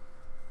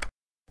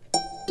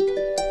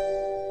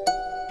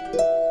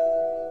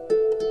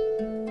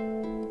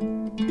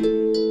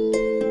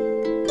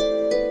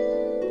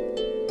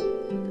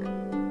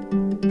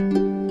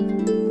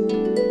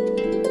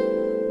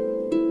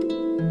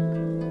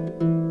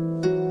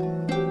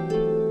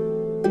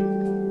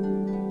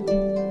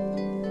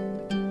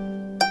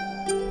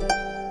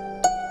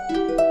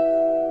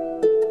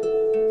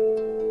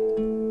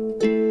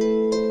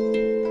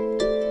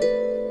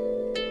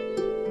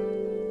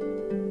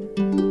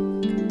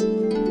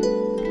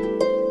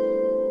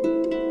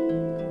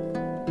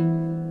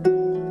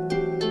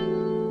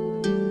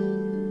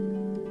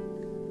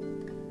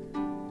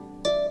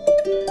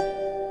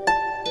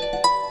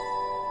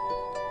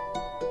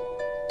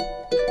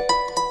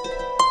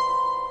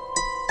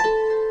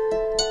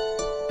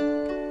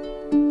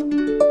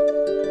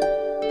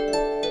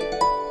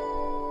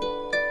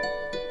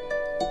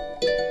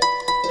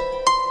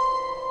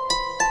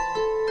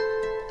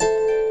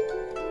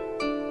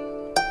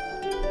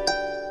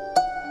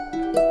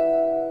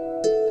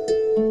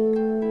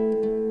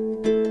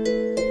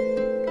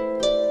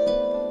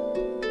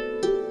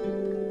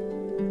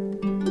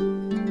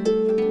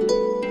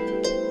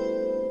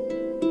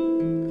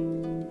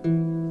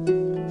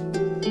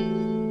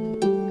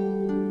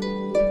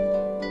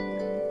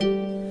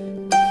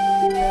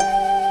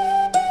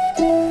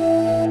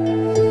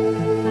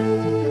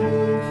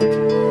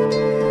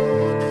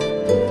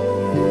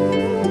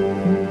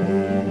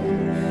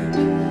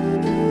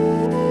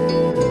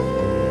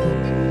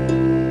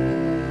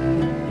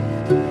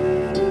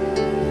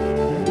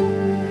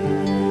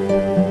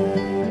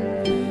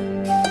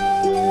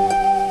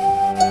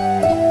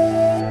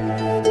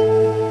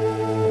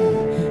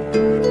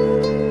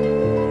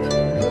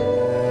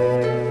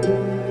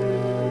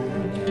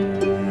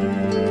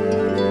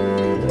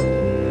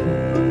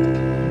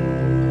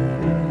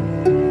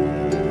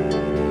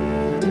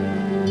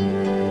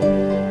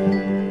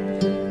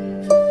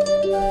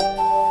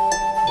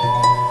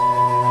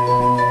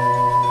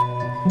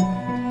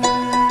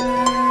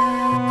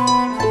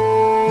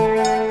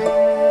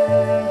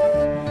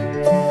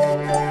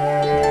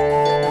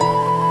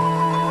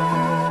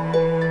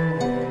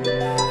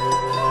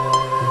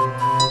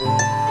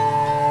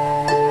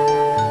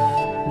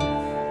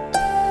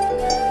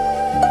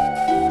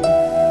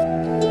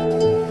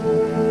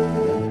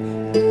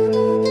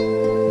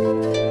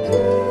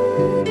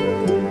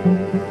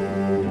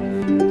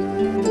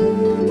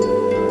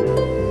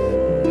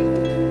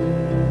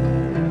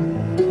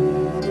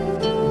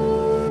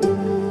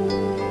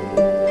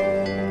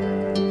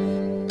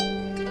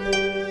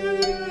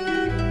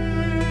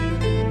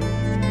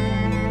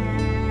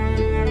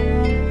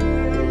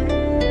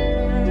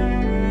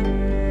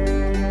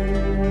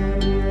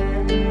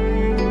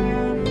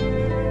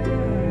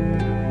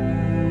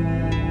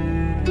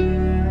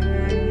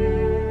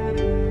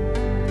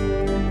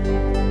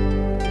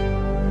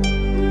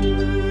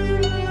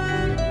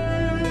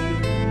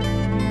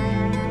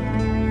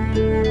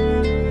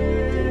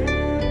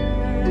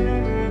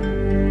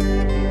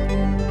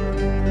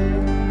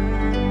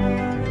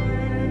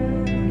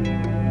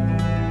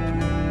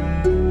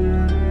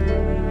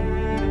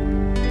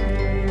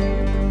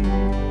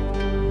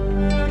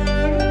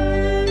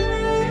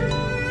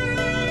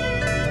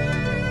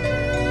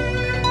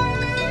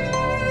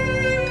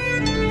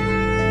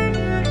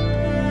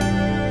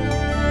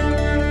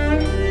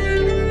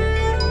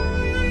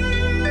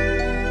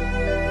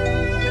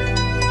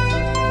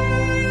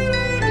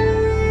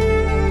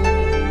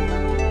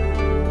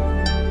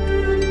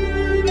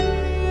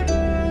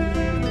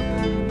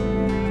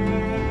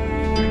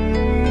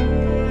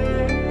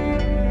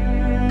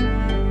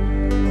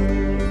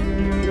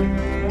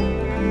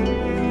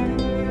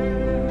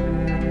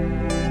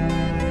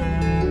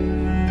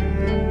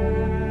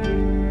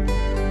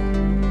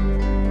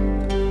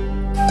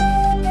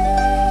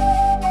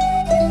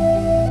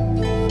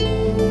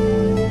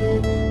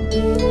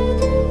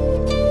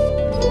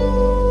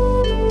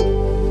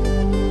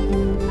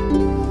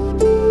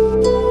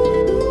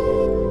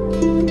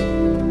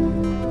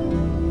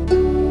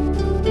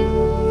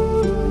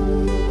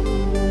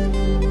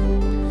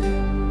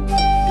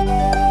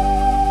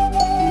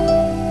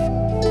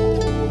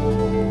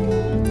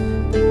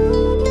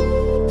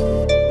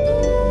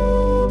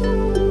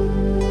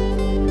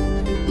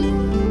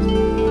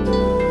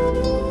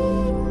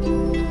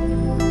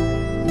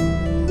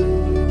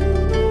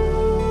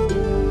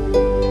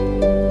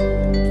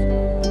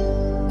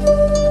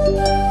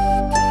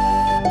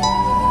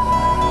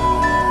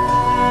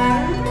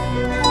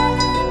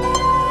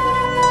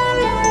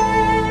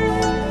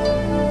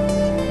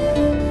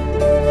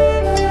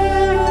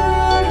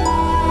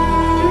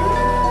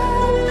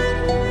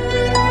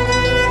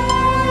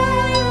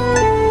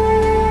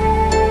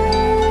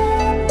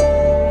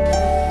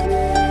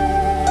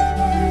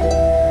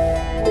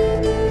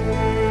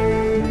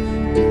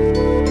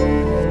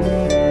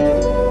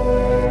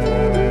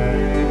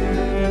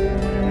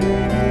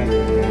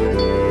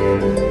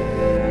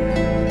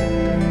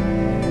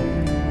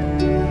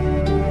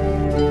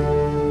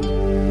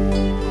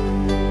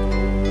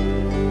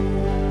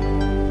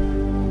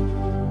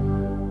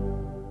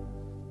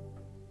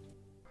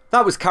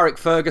 that was Carrick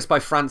Fergus by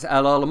France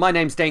LL. My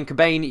name's Dane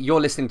Cobain. You're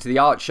listening to The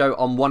Art Show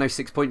on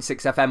 106.6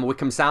 FM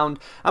Wycombe Sound.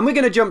 And we're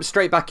going to jump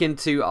straight back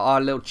into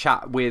our little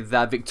chat with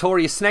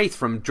Victoria Snaith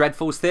from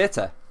Dreadfuls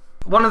Theatre.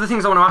 One of the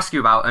things I want to ask you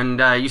about, and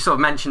you sort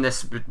of mentioned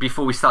this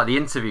before we start the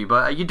interview,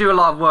 but you do a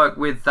lot of work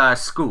with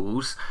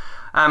schools.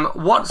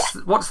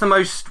 What's the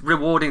most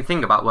rewarding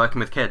thing about working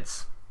with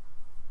kids?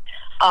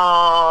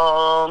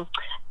 Oh,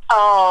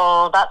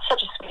 that's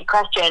such a sweet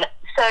question.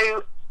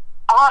 So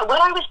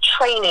when I was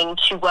training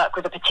to work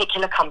with a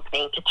particular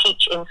company to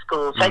teach in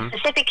schools, so I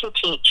specifically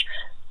teach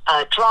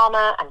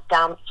drama and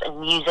dance and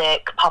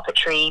music,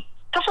 puppetry,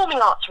 performing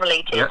arts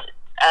related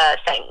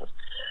things.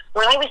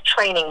 When I was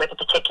training with a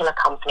particular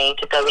company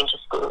to go into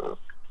schools,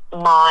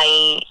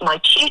 my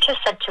tutor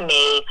said to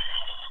me,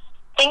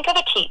 think of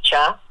a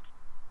teacher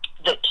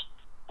that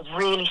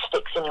really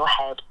sticks in your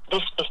head,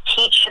 this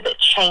teacher that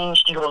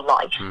changed your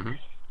life.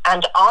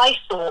 And I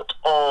thought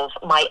of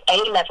my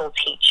A-level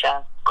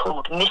teacher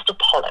called Mr.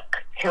 Pollock,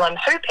 who I'm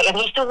hoping, and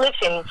he still lives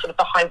in sort of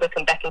the High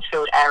Wycombe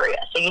Beaconsfield area,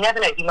 so you never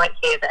know, you might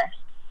hear this.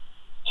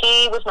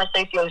 He was my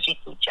sociology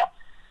teacher,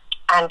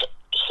 and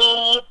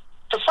he,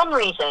 for some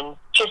reason,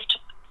 just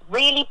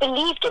really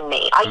believed in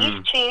me. I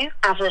used to,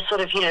 as a sort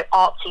of,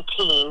 artsy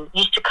teen,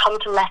 used to come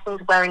to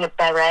lessons wearing a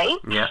beret.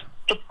 Yeah.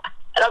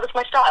 That was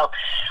my style.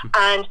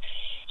 And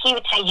he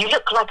would say, you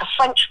look like a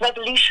French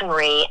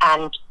revolutionary,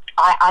 and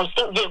I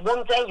think that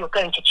one day you're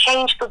going to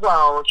change the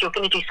world. You're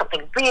going to do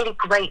something really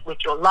great with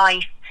your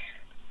life.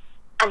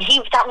 And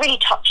that really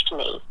touched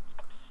me.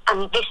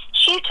 And this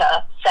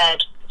tutor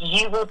said,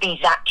 you will be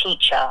that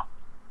teacher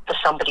for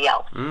somebody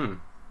else.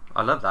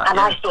 I love that. And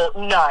I thought,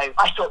 no.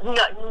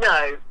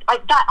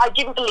 I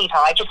didn't believe her.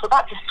 I just thought,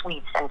 that's a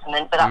sweet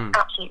sentiment, but that's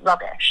absolute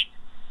rubbish.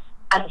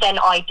 And then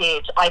I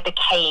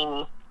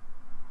became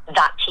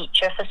that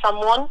teacher for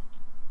someone.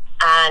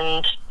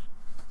 And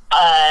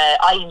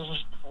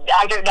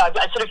I don't know,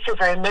 I sort of feel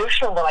very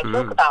emotional when I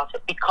talk about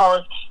it,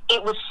 because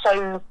it was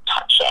so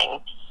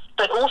touching,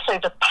 but also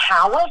the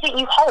power that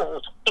you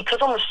hold. Because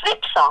on the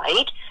flip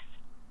side,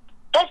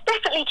 there's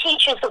definitely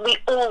teachers that we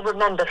all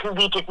remember who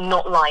we did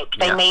not like.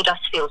 They made us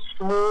feel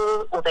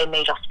small, or they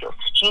made us feel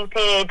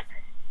stupid.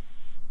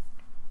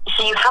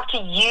 So you have to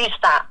use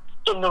that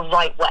in the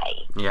right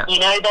way.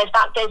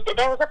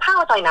 There's a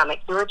power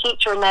dynamic. You're a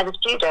teacher and they're the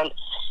student,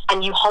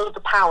 and you hold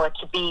the power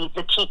to be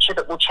the teacher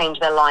that will change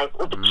their life,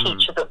 or the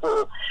teacher that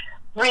will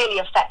really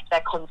affect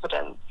their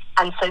confidence.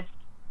 And so,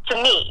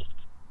 for me,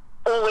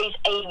 always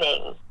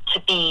aiming to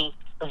be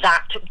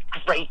that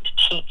great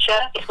teacher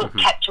is what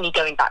kept me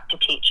going back to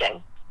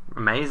teaching.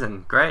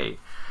 Amazing, great.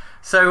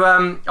 So I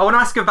want to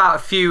ask about a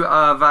few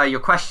of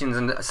your questions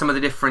and some of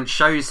the different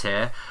shows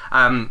here.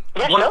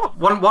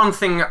 One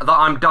thing that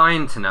I'm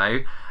dying to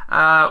know,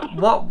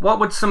 what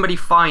would somebody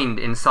find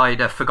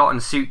inside a forgotten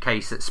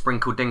suitcase at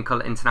Sprinkle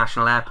Dinkle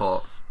International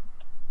Airport?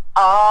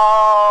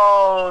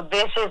 Oh,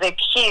 this is a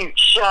cute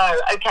show.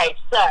 Okay,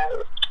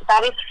 so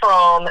that is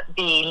from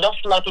the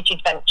Lost Luggage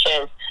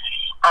Adventures,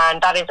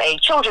 and that is a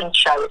children's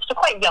show. It's for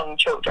quite young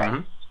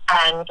children.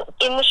 And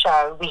in the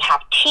show, we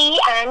have T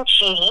and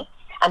G,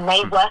 and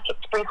they work at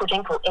Sprinkle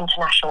Dinkle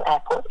International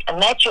Airport,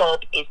 and their job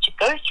is to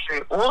go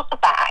through all of the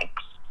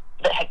bags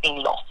that have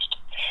been lost.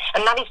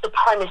 And that is the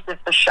premise of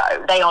the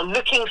show. They are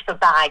looking for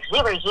bag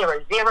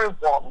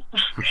 0001,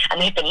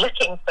 and they've been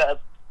looking for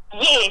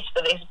years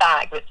for this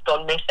bag that's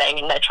gone missing,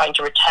 and they're trying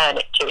to return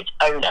it to its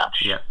owner.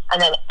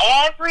 And then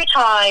every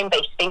time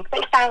they think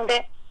they found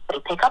it, they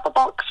pick up a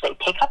box, they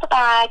pick up a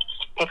bag,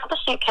 pick up a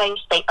suitcase,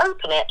 they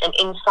open it, and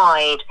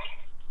inside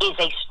is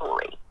a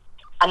story.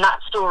 And that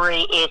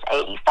story is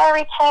a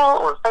fairy tale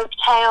or a folk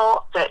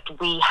tale that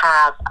we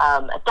have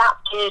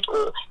adapted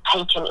or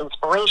taken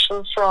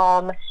inspiration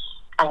from.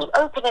 And you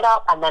open it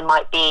up, and there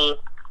might be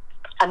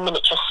a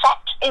miniature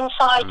set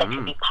inside. There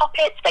could be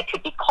puppets, there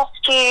could be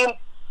costume.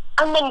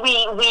 And then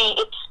we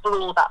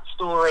explore that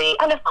story.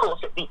 And of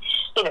course, at the,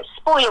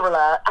 spoiler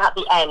alert, at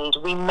the end,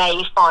 we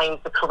may find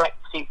the correct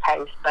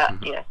suitcase. But,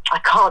 I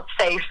can't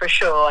say for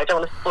sure. I don't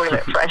want to spoil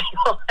it for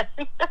anyone.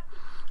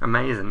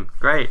 Amazing.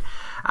 Great.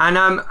 And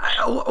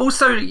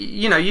also,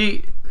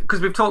 because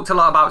we've talked a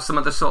lot about some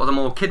of the sort of the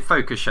more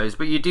kid-focused shows,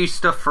 but you do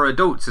stuff for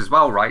adults as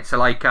well, right? So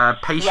like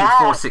Patient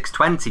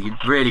 4620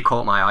 really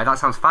caught my eye. That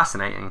sounds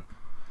fascinating.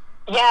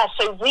 Yeah,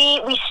 so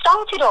we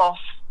started off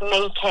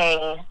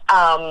making...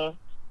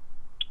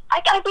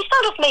 we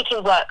started off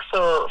making work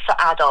for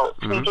adults.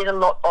 We did a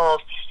lot of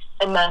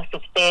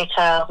immersive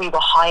theatre. We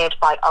were hired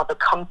by other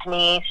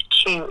companies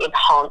to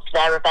enhance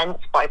their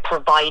events by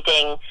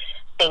providing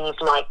things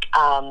like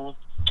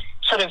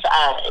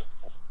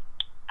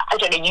I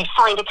don't know, you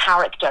find a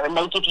character and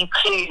they give you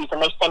clues and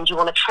they send you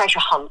on a treasure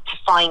hunt to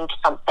find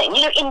something.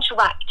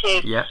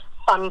 Interactive,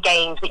 fun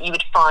games that you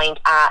would find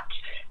at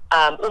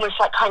almost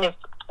like kind of,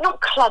 not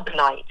club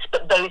nights,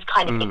 but those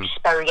kind of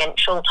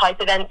experiential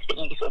type events that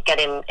you sort of get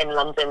in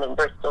London and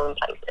Bristol and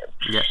places.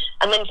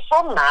 And then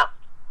from that,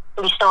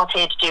 we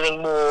started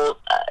doing more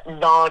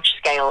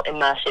large-scale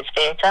immersive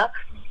theatre.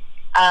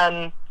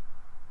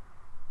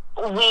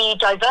 we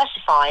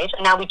diversified,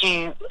 and now we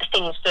do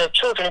things for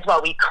children as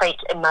well. We create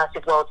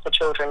immersive worlds for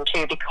children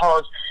too,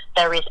 because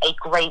there is a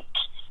great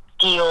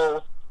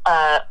deal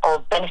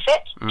of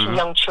benefit to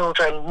young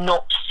children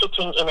not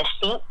sitting in a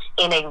seat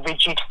in a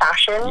rigid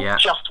fashion,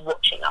 just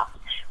watching us.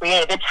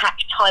 The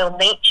tactile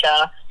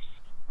nature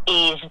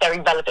is very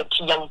relevant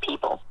to young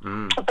people.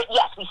 But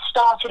yes, we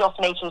started off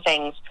making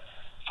things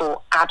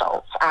for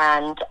adults.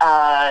 And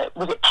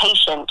was it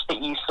Patient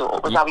that you saw?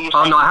 Was that what you were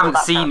saying? Oh no, I haven't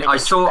seen it. I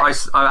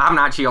haven't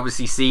actually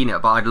obviously seen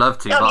it, but I'd love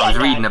to. But I was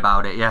reading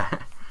about it. Yeah.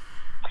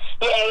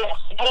 Yeah.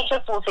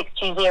 Patient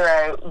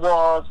 4620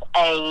 was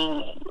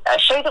a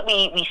show that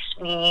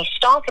we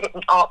started at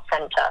the Art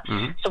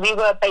Centre. So we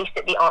were based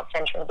at the Art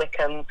Centre in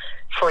Wycombe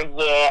for a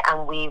year,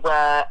 and we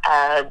were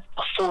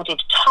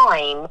afforded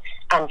time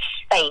and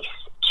space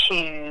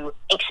to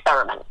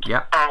experiment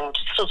and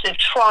sort of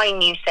try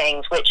new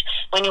things, which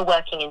when you're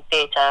working in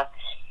theatre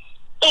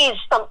is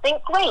something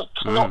great.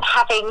 Not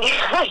having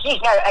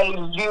a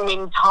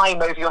looming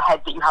time over your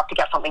head that you have to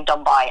get something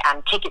done by,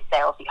 and ticket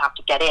sales you have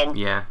to get in.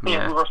 We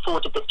were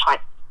afforded this time.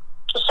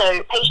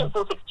 So Patient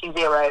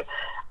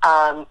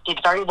 4620 did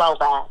very well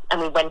there,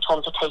 and we went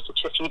on to take it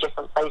to a few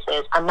different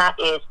places, and that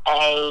is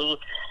an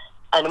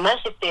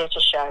immersive theatre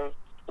show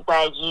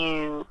where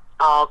you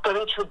are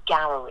going to a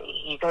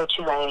gallery, you go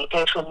to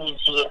a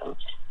museum,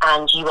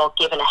 and you are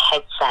given a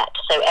headset.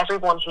 So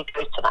everyone who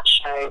goes to that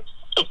show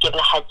is given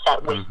a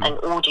headset with an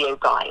audio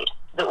guide.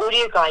 The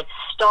audio guide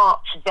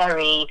starts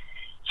very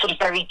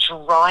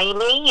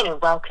dryly,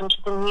 welcome to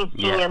the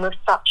museum of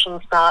such and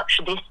such.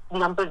 This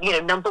number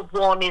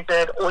one is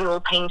an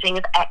oil painting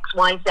of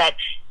XYZ.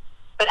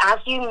 But as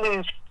you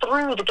move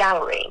through the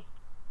gallery,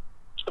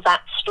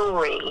 that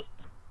story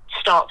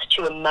starts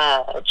to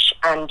emerge,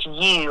 and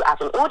you, as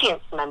an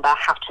audience member,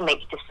 have to make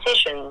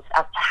decisions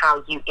as to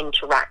how you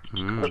interact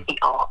with the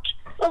art,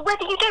 or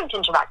whether you don't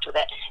interact with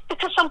it,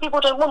 because some people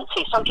don't want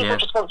to. Some people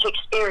just want to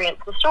experience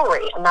the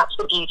story, and that's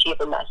the beauty of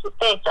immersive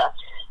theatre.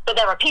 But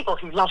there are people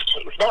who love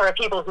to. There are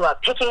people who are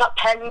picking up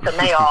pens, and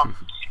they are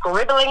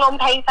scribbling on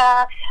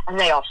paper, and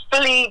they are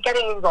fully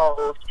getting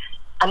involved,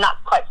 and that's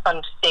quite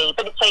fun to see.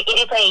 But it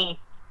is a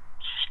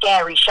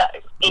scary show.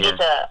 It is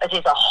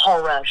a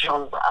horror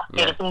genre.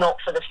 It is not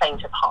for the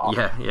faint of heart.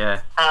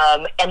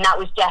 And that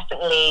was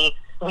definitely,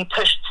 we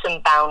pushed some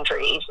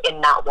boundaries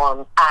in that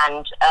one,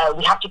 and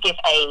we have to give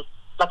a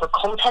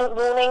content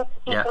warning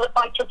to people that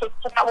buy tickets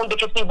to that one,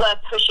 because we were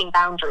pushing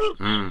boundaries.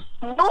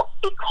 Not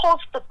because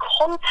the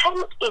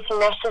content is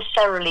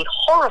necessarily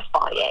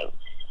horrifying,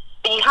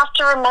 but you have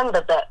to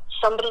remember that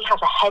somebody has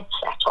a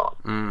headset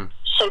on,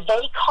 so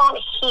they can't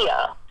hear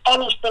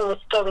anything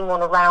that's going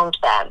on around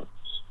them.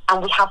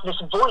 And we have this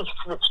voice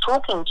that's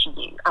talking to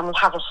you, and we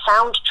have a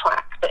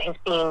soundtrack that has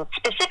been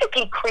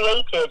specifically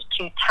created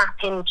to tap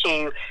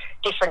into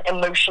different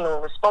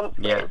emotional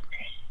responses.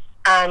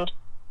 And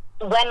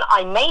when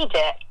I made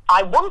it,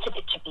 I wanted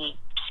it to be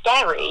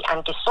scary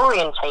and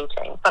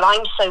disorientating, but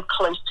I'm so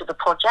close to the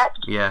project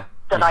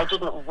that I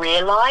didn't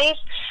realise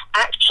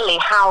actually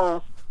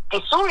how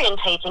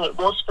disorientating it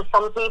was for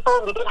some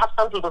people. We did have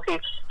some people who,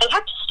 they had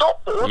to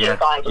stop the audio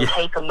guide and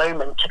take a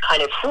moment to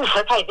kind of,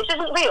 okay, this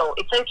isn't real,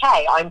 it's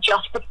okay, I'm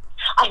just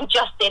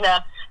in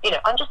a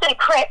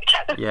crypt.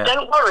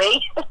 Don't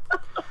worry.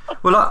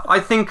 Well, I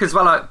think as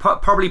well,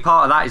 probably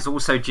part of that is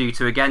also due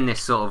to, again,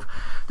 this sort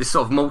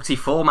of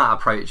multi-format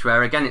approach,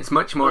 where again it's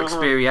much more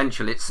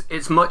experiential.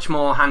 It's much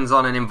more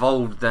hands-on and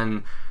involved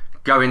than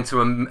going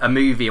to a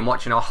movie and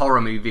watching a horror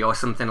movie or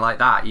something like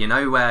that.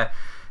 Where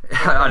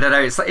I don't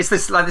know. It's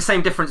this like the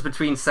same difference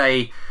between,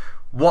 say,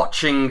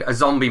 watching a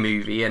zombie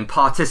movie and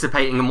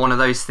participating in one of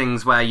those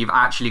things where you've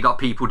actually got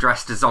people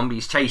dressed as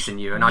zombies chasing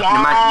you, and I can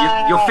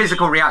imagine your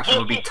physical reaction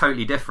would be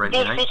totally different.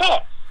 This is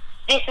it.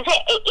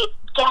 It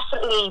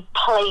definitely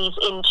plays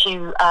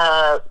into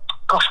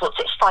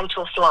fight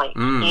or flight.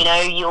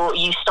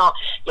 You start,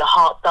 your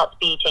heart starts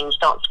beating, you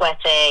start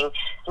sweating,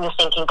 and you're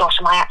thinking, gosh,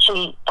 am I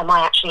actually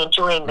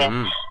enjoying this?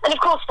 And of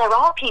course, there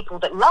are people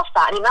that love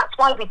that. I mean, that's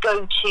why we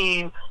go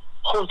to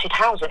haunted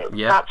houses.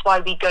 That's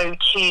why we go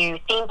to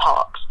theme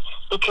parks,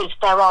 because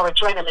there are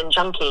adrenaline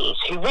junkies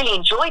who really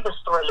enjoy the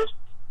thrill of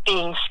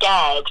being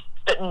scared,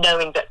 but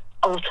knowing that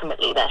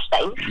ultimately they're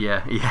safe.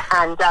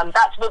 And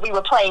that's what we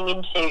were playing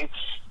into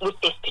with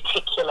this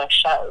particular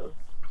show.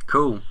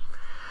 Cool.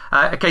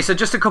 Okay, so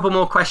just a couple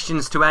more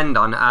questions to end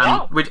on.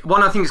 Which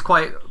one I think is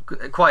quite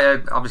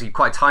obviously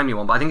quite a timely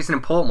one, but I think it's an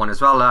important one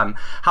as well.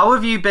 How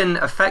have you been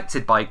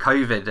affected by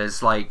COVID as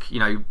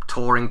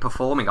touring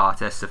performing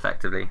artists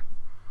effectively?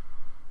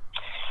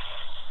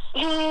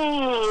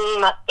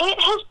 It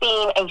has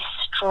been a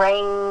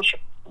strange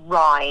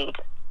ride.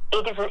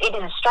 It is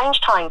a strange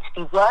time to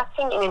be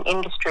working in an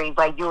industry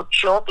where your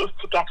job is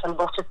to get a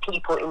lot of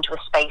people into a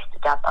space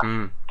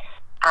together.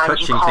 And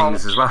touching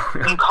things as well.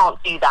 You can't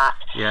do that.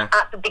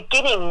 At the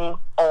beginning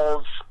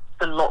of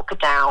the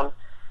lockdown,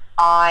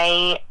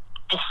 I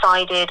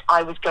decided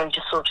I was going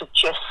to sort of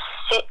just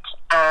sit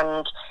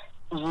and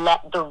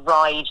let the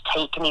ride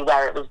take me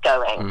where it was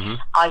going.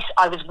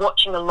 I was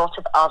watching a lot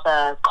of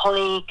other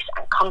colleagues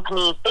and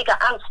companies, bigger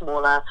and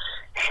smaller,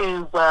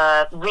 who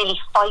were really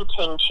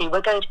fighting to,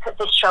 we're going to put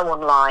this show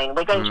online,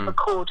 we're going to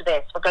record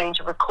this, we're going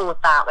to record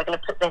that, we're going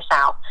to put this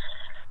out.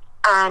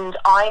 And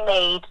I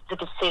made the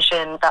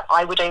decision that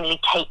I would only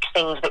take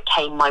things that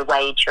came my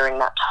way during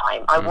that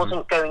time. I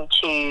wasn't going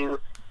to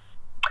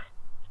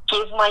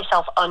give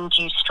myself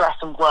undue stress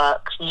and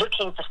work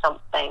looking for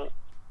something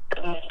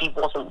that maybe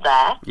wasn't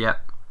there. Yeah.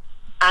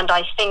 And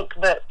I think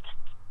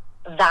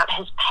that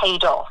has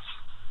paid off.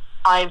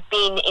 I've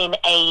been in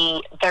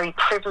a very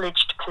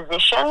privileged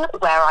position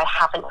where I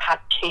haven't had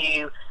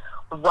to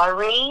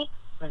worry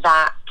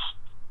that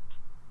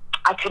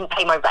I couldn't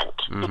pay my rent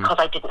because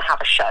I didn't have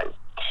a show.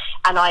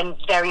 And I'm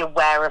very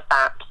aware of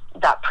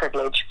that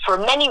privilege for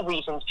many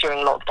reasons during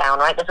lockdown,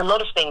 right? There's a lot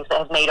of things that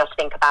have made us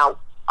think about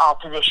our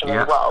position in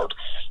the world.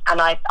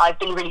 And I've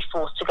been really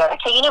forced to go,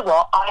 okay, you know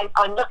what?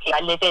 I'm lucky.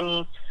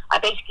 I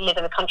basically live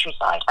in the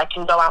countryside. I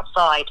can go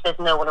outside. There's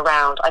no one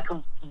around. I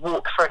can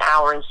walk for an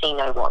hour and see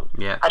no one.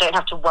 Yeah. I don't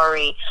have to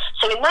worry.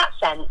 So in that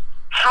sense,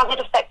 has it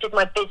affected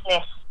my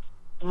business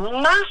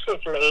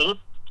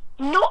massively?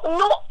 Not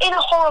in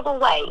a horrible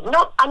way.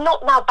 I'm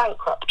not now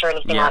bankrupt or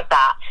anything like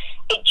that.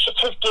 It just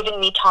has given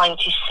me time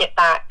to sit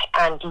back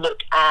and look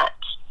at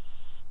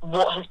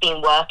what has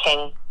been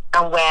working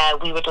and where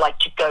we would like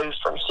to go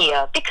from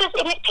here. Because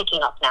it is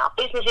picking up now.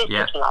 Business is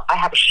picking up. I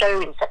have a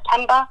show in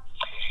September.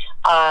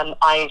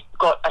 I've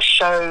got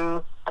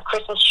a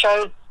Christmas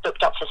show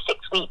booked up for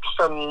 6 weeks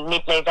from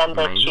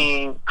mid-November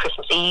to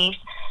Christmas Eve,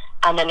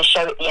 and then a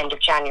show at the end of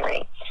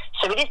January.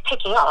 So it is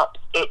picking up.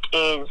 It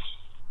is,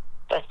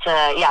 but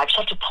I just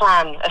have to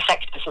plan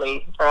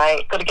effectively,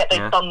 right? Got to get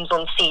those bums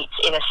on seats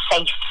in a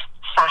safe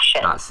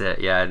fashion. That's it,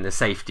 yeah, and the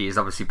safety is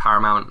obviously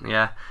paramount,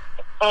 yeah.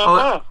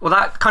 Well,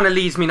 that kind of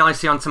leads me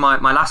nicely onto my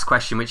last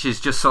question, which is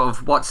just sort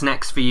of what's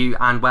next for you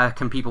and where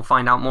can people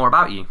find out more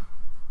about you?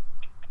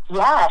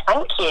 Yeah,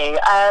 thank you.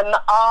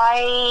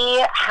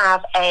 I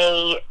have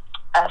a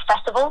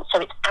festival,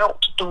 so it's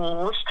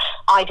outdoors.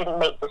 I didn't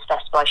make this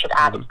festival, I should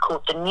add. It's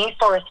called the New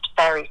Forest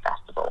Fairy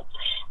Festival.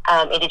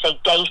 It is a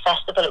day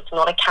festival. It's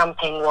not a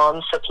camping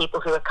one for people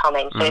who are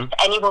coming. So if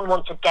anyone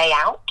wants a day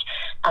out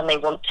and they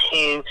want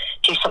to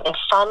do something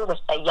fun with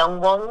their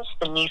young ones,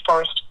 the New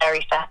Forest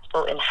Fairy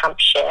Festival in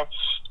Hampshire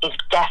is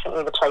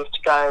definitely the place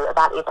to go.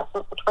 That is, I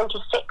think, the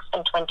 26th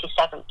and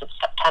 27th of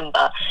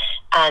September.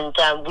 And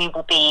we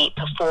will be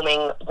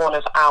performing one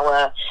of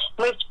our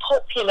most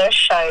popular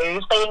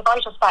shows. They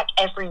invite us back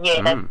every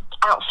year. They're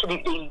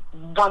absolutely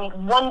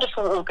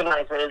wonderful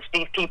organisers,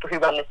 these people who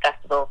run this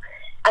festival.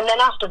 And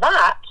then after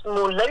that,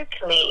 more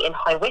locally in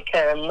High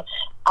Wycombe,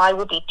 I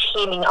will be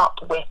teaming up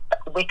with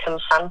Wycombe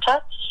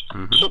Santa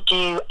to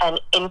do an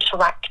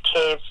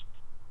interactive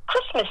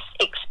Christmas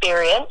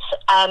experience.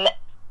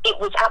 It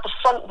was at the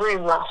front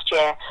room last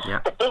year,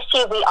 but this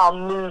year we are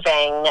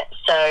moving,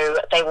 so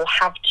they will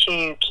have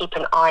to keep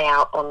an eye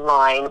out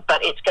online.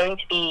 But it's going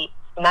to be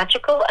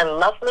magical and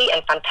lovely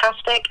and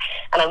fantastic,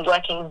 and I'm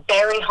working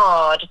very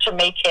hard to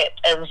make it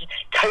as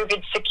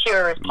COVID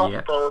secure as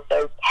possible.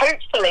 So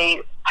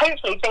hopefully,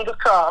 fingers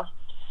crossed,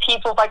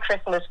 people by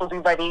Christmas will be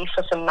ready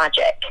for some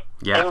magic.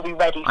 Yeah, they will be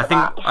ready for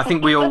that. I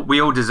think we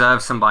all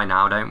deserve some by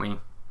now, don't we?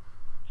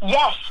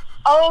 Yes.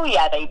 Oh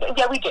yeah,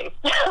 we do.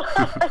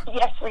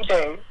 Yes, we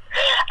do.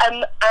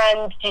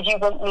 And did you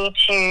want me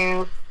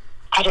to?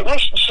 I don't know.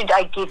 Should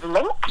I give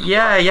links?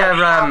 Yeah.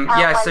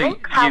 So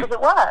how does it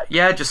work?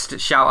 Yeah, just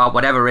shout out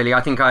whatever. Really, I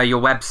think your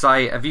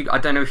website. Have you? I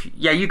don't know if.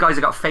 You guys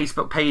have got a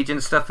Facebook page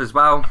and stuff as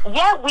well.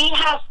 Yeah, we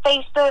have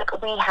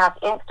Facebook. We have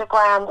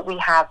Instagram. We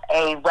have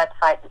a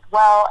website as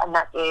well, and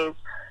that is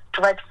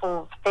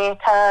Dreadful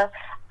Theatre.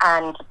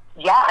 And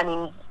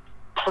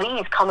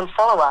please come and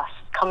follow us.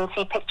 Come and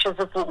see pictures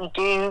of what we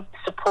do.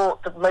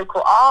 Support the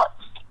local arts.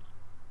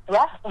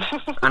 Yeah.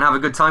 And have a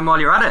good time while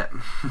you're at it.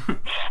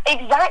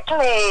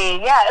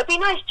 Exactly. Yeah, it'd be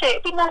nice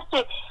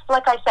to,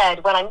 like I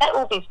said, when I met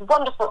all these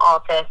wonderful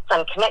artists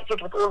and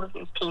connected with all of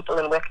these people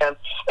in Wycombe,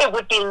 it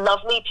would be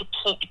lovely to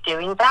keep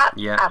doing that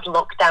as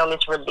lockdown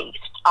is released.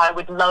 I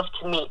would love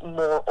to meet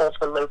more of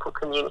the local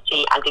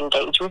community and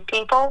engage with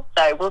people.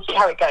 So we'll see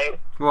how it goes.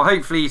 Well,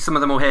 hopefully some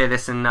of them will hear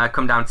this and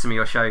come down to some of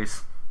your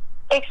shows.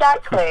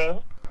 Exactly.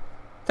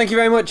 Thank you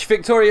very much,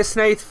 Victoria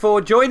Snaith, for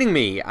joining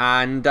me.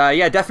 And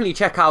definitely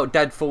check out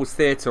Dead Falls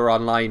Theatre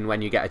online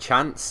when you get a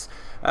chance.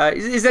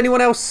 Is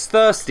anyone else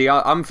thirsty?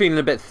 I'm feeling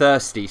a bit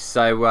thirsty,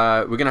 so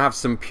we're going to have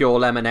some pure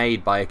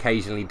lemonade by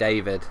Occasionally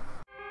David.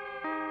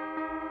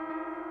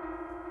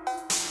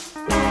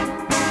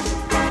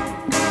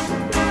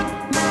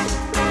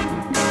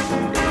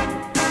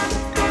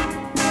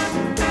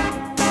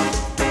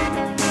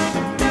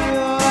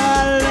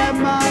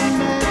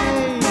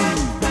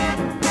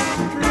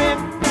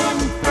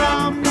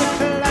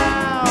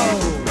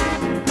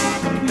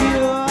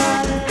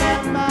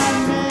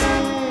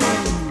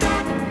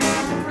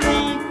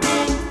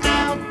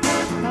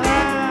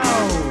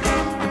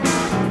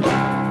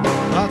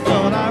 I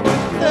thought I was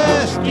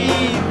thirsty.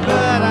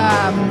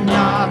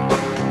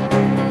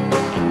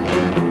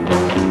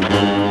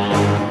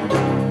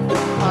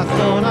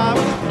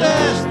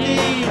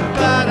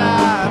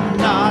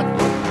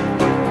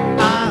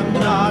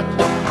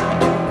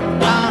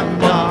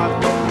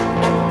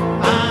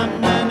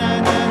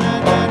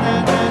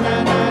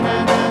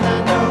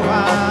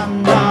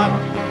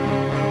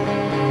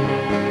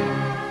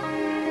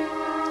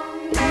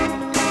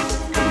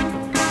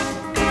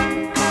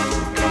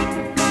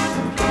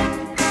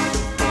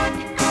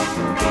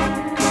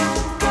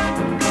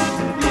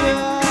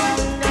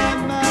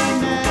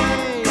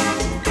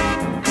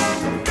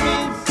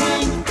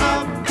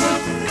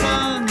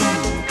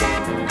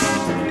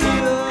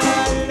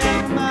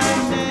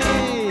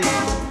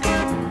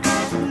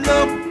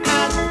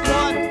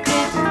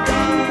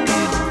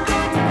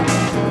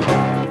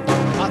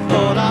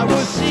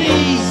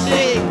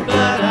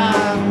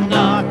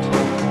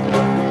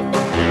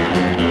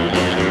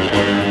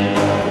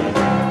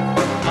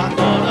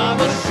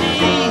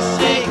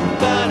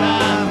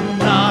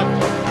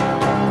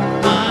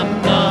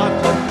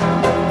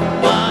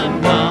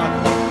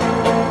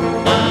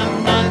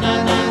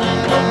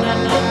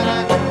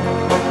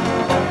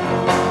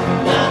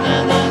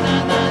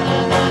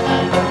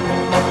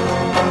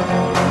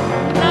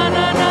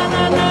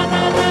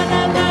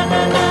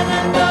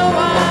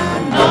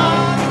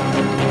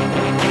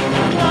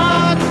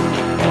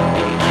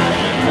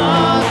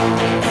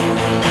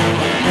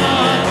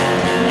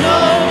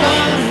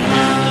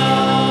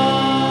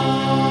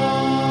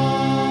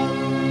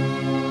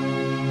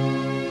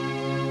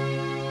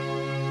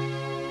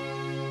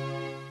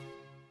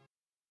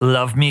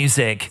 Love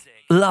music.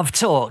 Love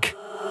talk.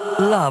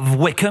 Love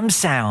Wycombe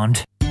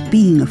Sound.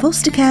 Being a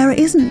foster carer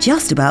isn't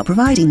just about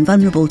providing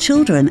vulnerable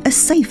children a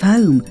safe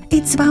home.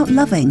 It's about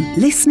loving,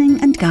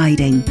 listening and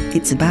guiding.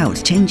 It's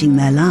about changing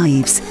their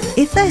lives.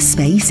 If there's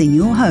space in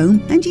your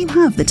home and you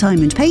have the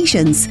time and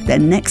patience,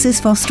 then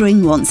Nexus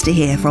Fostering wants to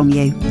hear from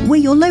you. We're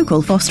your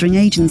local fostering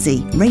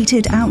agency,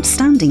 rated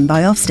outstanding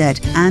by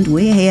Ofsted, and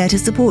we're here to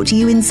support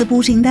you in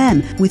supporting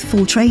them with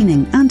full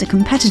training and a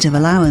competitive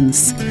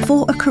allowance.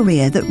 For a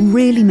career that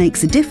really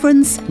makes a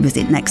difference,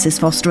 visit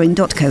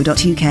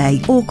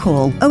nexusfostering.co.uk or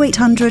call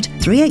 0800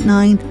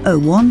 389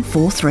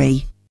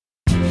 0143.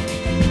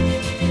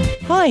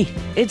 Hi,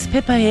 it's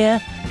Pippa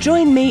here.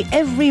 Join me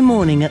every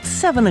morning at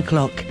 7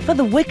 o'clock for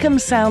the Wycombe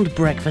Sound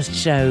Breakfast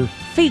Show,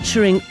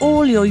 featuring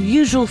all your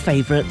usual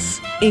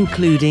favourites,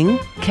 including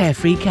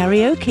Carefree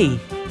Karaoke,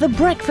 The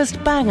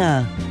Breakfast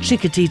Banger,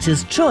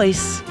 Chickatita's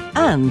Choice,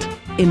 and,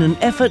 in an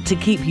effort to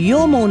keep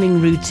your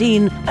morning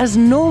routine as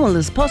normal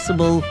as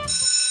possible,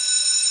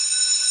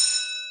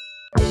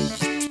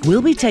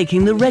 we'll be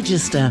taking the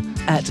register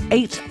at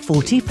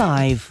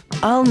 8:45.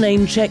 I'll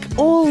name check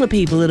all the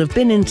people that have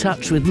been in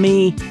touch with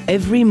me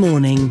every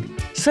morning.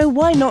 So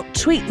why not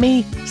tweet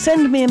me,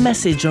 send me a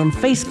message on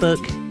Facebook,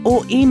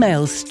 or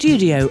email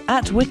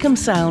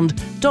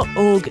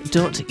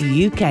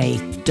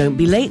studio@wycombesound.org.uk. Don't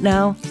be late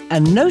now,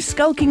 and no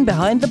skulking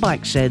behind the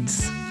bike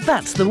sheds.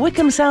 That's the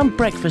Wycombe Sound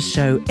Breakfast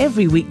Show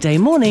every weekday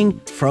morning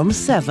from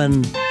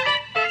 7.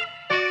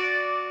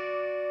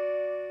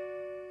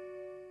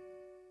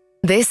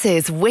 This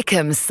is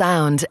Wycombe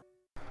Sound.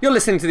 You're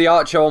listening to The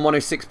Art Show on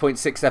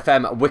 106.6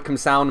 FM at Wycombe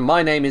Sound.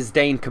 My name is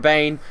Dane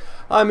Cobain.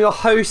 I'm your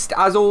host,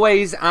 as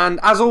always,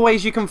 and as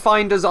always, you can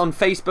find us on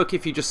Facebook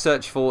if you just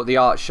search for The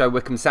Art Show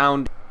Wycombe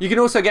Sound. You can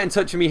also get in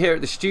touch with me here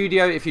at the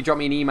studio if you drop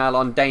me an email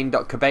on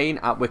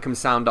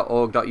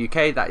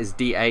dane.cobain@wycombesound.org.uk. That is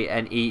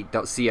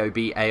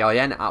dane.cobain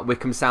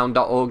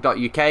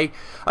 @wycombesound.org.uk. I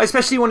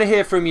especially want to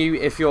hear from you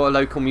if you're a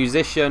local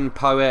musician,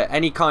 poet,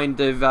 any kind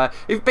of...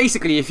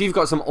 if you've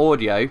got some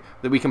audio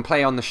that we can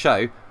play on the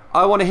show,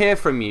 I want to hear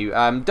from you.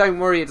 Don't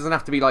worry, it doesn't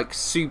have to be like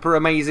super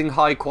amazing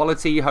high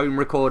quality. Home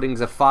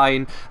recordings are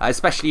fine,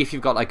 especially if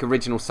you've got like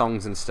original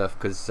songs and stuff,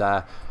 because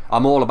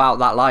I'm all about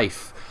that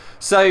life.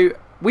 So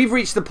we've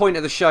reached the point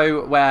of the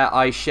show where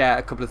I share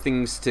a couple of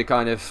things to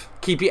kind of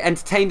keep you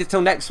entertained until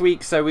next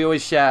week. So we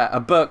always share a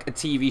book, a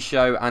TV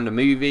show, and a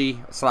movie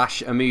 /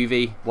 a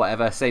movie,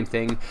 whatever, same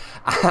thing,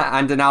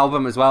 and an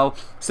album as well.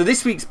 So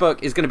this week's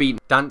book is going to be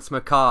Danse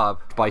Macabre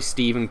by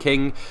Stephen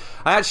King.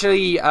 I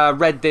actually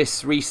read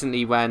this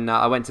recently when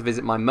I went to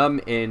visit my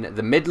mum in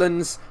the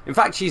Midlands. In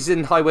fact, she's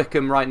in High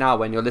Wycombe right now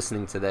when you're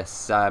listening to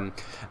this.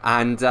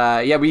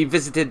 Yeah, we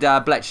visited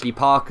Bletchley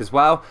Park as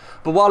well.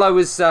 But while I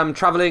was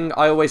travelling,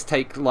 I always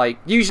take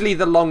usually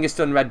the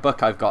longest unread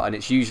book I've got, and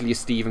it's usually a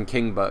Stephen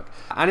King book.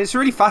 And it's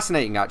really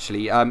fascinating,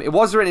 actually. It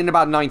was written in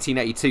about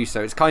 1982,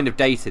 so it's kind of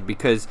dated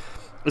because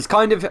it's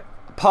kind of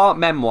part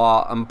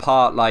memoir and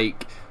part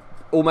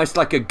almost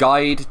like a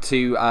guide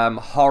to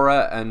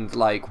horror and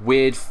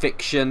weird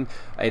fiction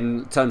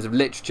in terms of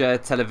literature,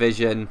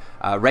 television,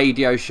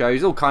 radio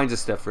shows, all kinds of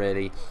stuff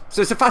really.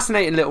 So it's a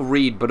fascinating little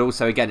read, but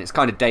also again it's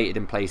kind of dated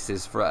in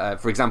places.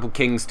 For example,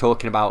 King's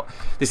talking about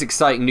this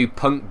exciting new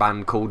punk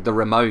band called the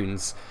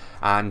Ramones,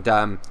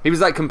 and he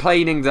was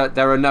complaining that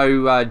there are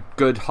no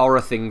good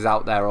horror things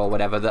out there or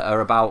whatever that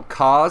are about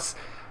cars,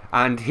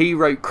 and he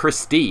wrote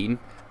Christine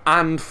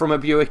and From a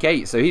Buick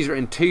 8, so he's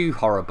written 2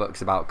 horror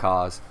books about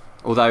cars.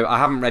 Although I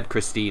haven't read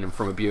Christine, and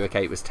From a Buick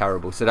 8 was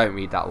terrible, so don't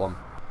read that one.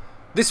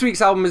 This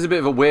week's album is a bit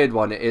of a weird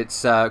one.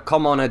 It's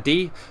Comme on a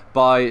dit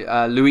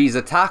by Louise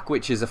Attaque,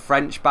 which is a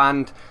French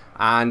band,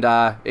 and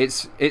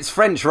it's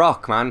French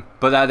rock, man.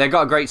 But they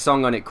got a great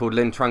song on it called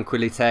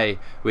L'Intranquillité,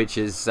 which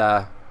is...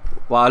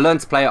 well, I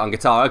learned to play it on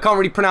guitar. I can't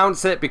really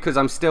pronounce it because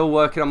I'm still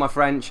working on my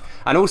French,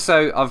 and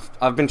also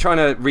I've been trying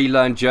to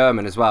relearn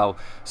German as well.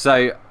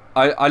 So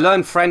I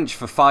learned French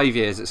for 5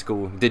 years at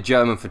school, did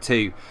German for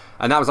 2,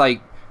 and that was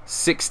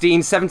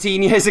 16,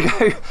 17 years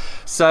ago.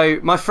 So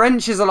my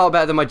French is a lot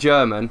better than my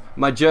German.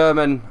 My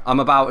German, I'm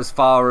about as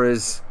far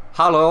as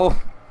Hallo,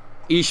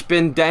 ich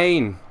bin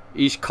Dane,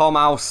 ich komme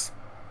aus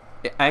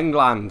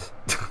England.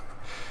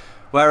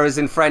 Whereas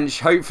in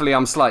French, hopefully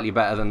I'm slightly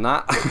better than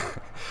that.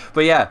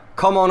 But yeah,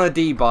 Comme on a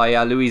dit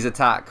by Louise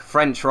Attaque,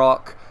 French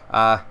rock,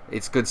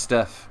 it's good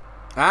stuff.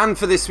 And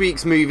for this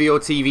week's movie or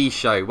TV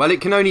show, well,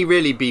 it can only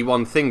really be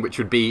one thing, which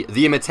would be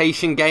The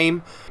Imitation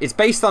Game. It's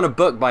based on a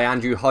book by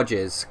Andrew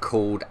Hodges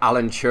called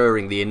Alan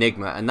Turing, The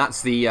Enigma, and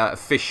that's the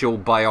official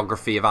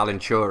biography of Alan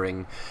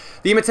Turing.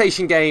 The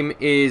Imitation Game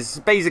is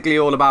basically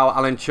all about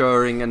Alan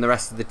Turing and the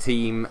rest of the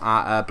team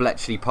at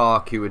Bletchley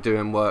Park who were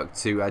doing work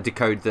to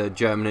decode the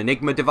German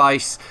Enigma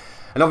device.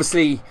 And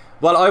obviously,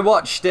 well, I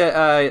watched it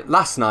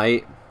last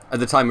night at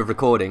the time of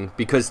recording,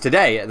 because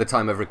today at the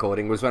time of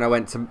recording was when I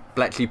went to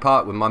Bletchley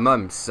Park with my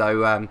mum.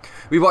 So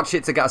we watched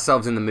it to get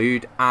ourselves in the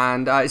mood,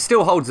 and it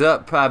still holds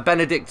up.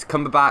 Benedict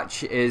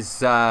Cumberbatch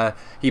is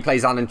he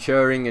plays Alan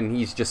Turing, and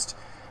he's just,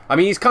 I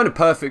mean, he's kind of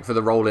perfect for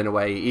the role in a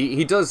way.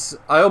 He does.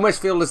 I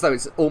almost feel as though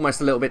it's almost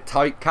a little bit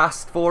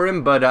typecast for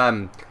him, but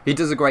he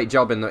does a great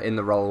job in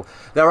the role.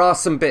 There are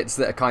some bits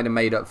that are kind of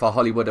made up for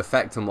Hollywood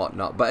effect and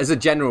whatnot, but as a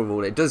general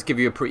rule, it does give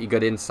you a pretty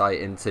good insight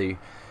into,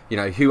 you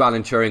know, who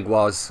Alan Turing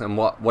was and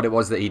what it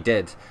was that he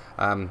did.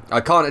 I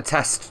can't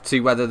attest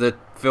to whether the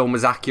film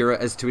was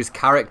accurate as to his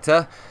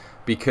character,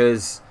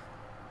 because,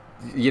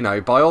 you know,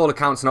 by all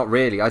accounts, not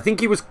really. I think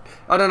he was,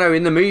 I don't know,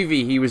 in the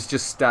movie, he was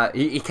just,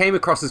 he came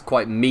across as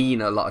quite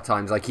mean a lot of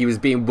times. Like, he was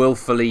being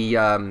willfully,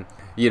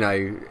 you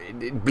know,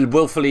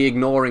 willfully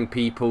ignoring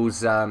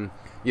people's,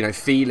 you know,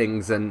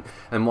 feelings and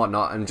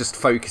whatnot, and just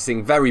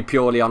focusing very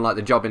purely on, like,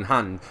 the job in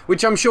hand,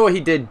 which I'm sure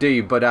he did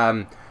do, but,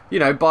 you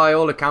know, by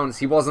all accounts,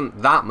 he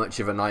wasn't that much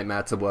of a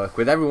nightmare to work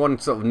with. Everyone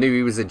sort of knew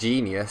he was a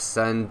genius,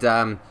 and,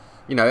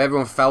 you know,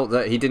 everyone felt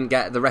that he didn't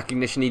get the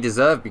recognition he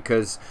deserved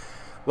because,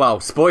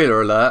 well,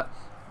 spoiler alert,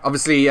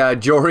 obviously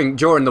during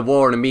the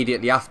war and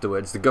immediately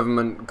afterwards, the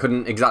government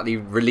couldn't exactly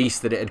release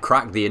that it had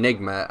cracked the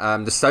Enigma.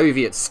 The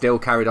Soviets still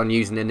carried on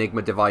using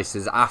Enigma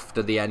devices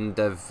after the end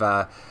of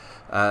the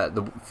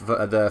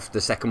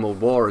Second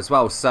World War as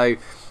well. So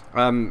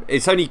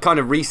it's only kind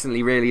of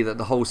recently, really, that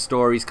the whole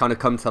story's kind of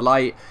come to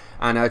light.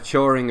 And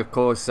Turing, of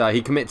course,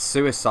 he commits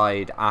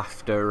suicide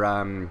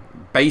after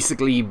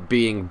basically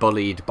being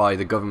bullied by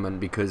the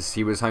government because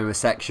he was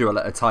homosexual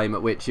at a time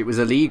at which it was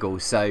illegal.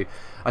 So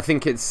I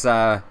think it's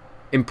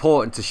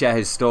important to share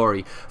his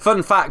story.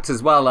 Fun fact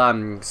as well,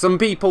 some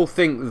people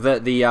think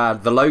that the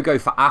logo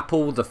for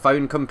Apple, the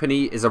phone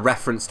company, is a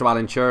reference to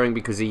Alan Turing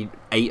because he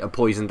ate a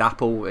poisoned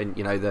apple, and,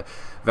 you know,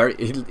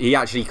 he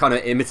actually kind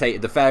of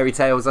imitated the fairy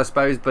tales, I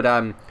suppose.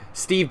 But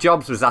Steve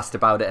Jobs was asked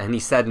about it, and he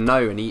said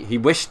no, and he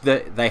wished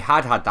that they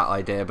had that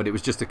idea, but it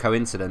was just a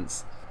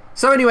coincidence.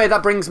 So anyway,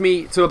 that brings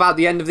me to about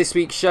the end of this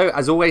week's show.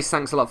 As always,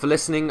 thanks a lot for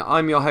listening.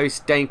 I'm your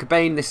host, Dane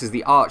Cobain. This is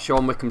the Art Show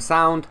on Wycombe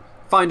Sound.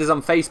 Find us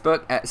on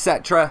Facebook,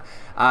 etc.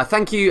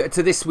 Thank you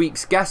to this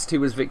week's guest,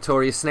 who was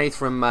Victoria Snaith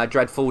from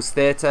Dreadfalls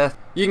Theatre.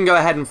 You can go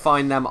ahead and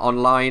find them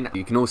online.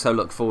 You can also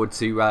look forward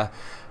to a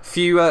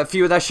few of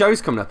their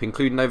shows coming up,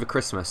 including over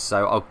Christmas.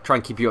 So I'll try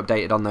and keep you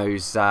updated on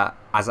those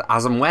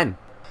as and when.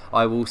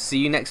 I will see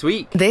you next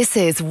week. This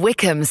is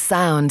Wycombe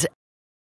Sound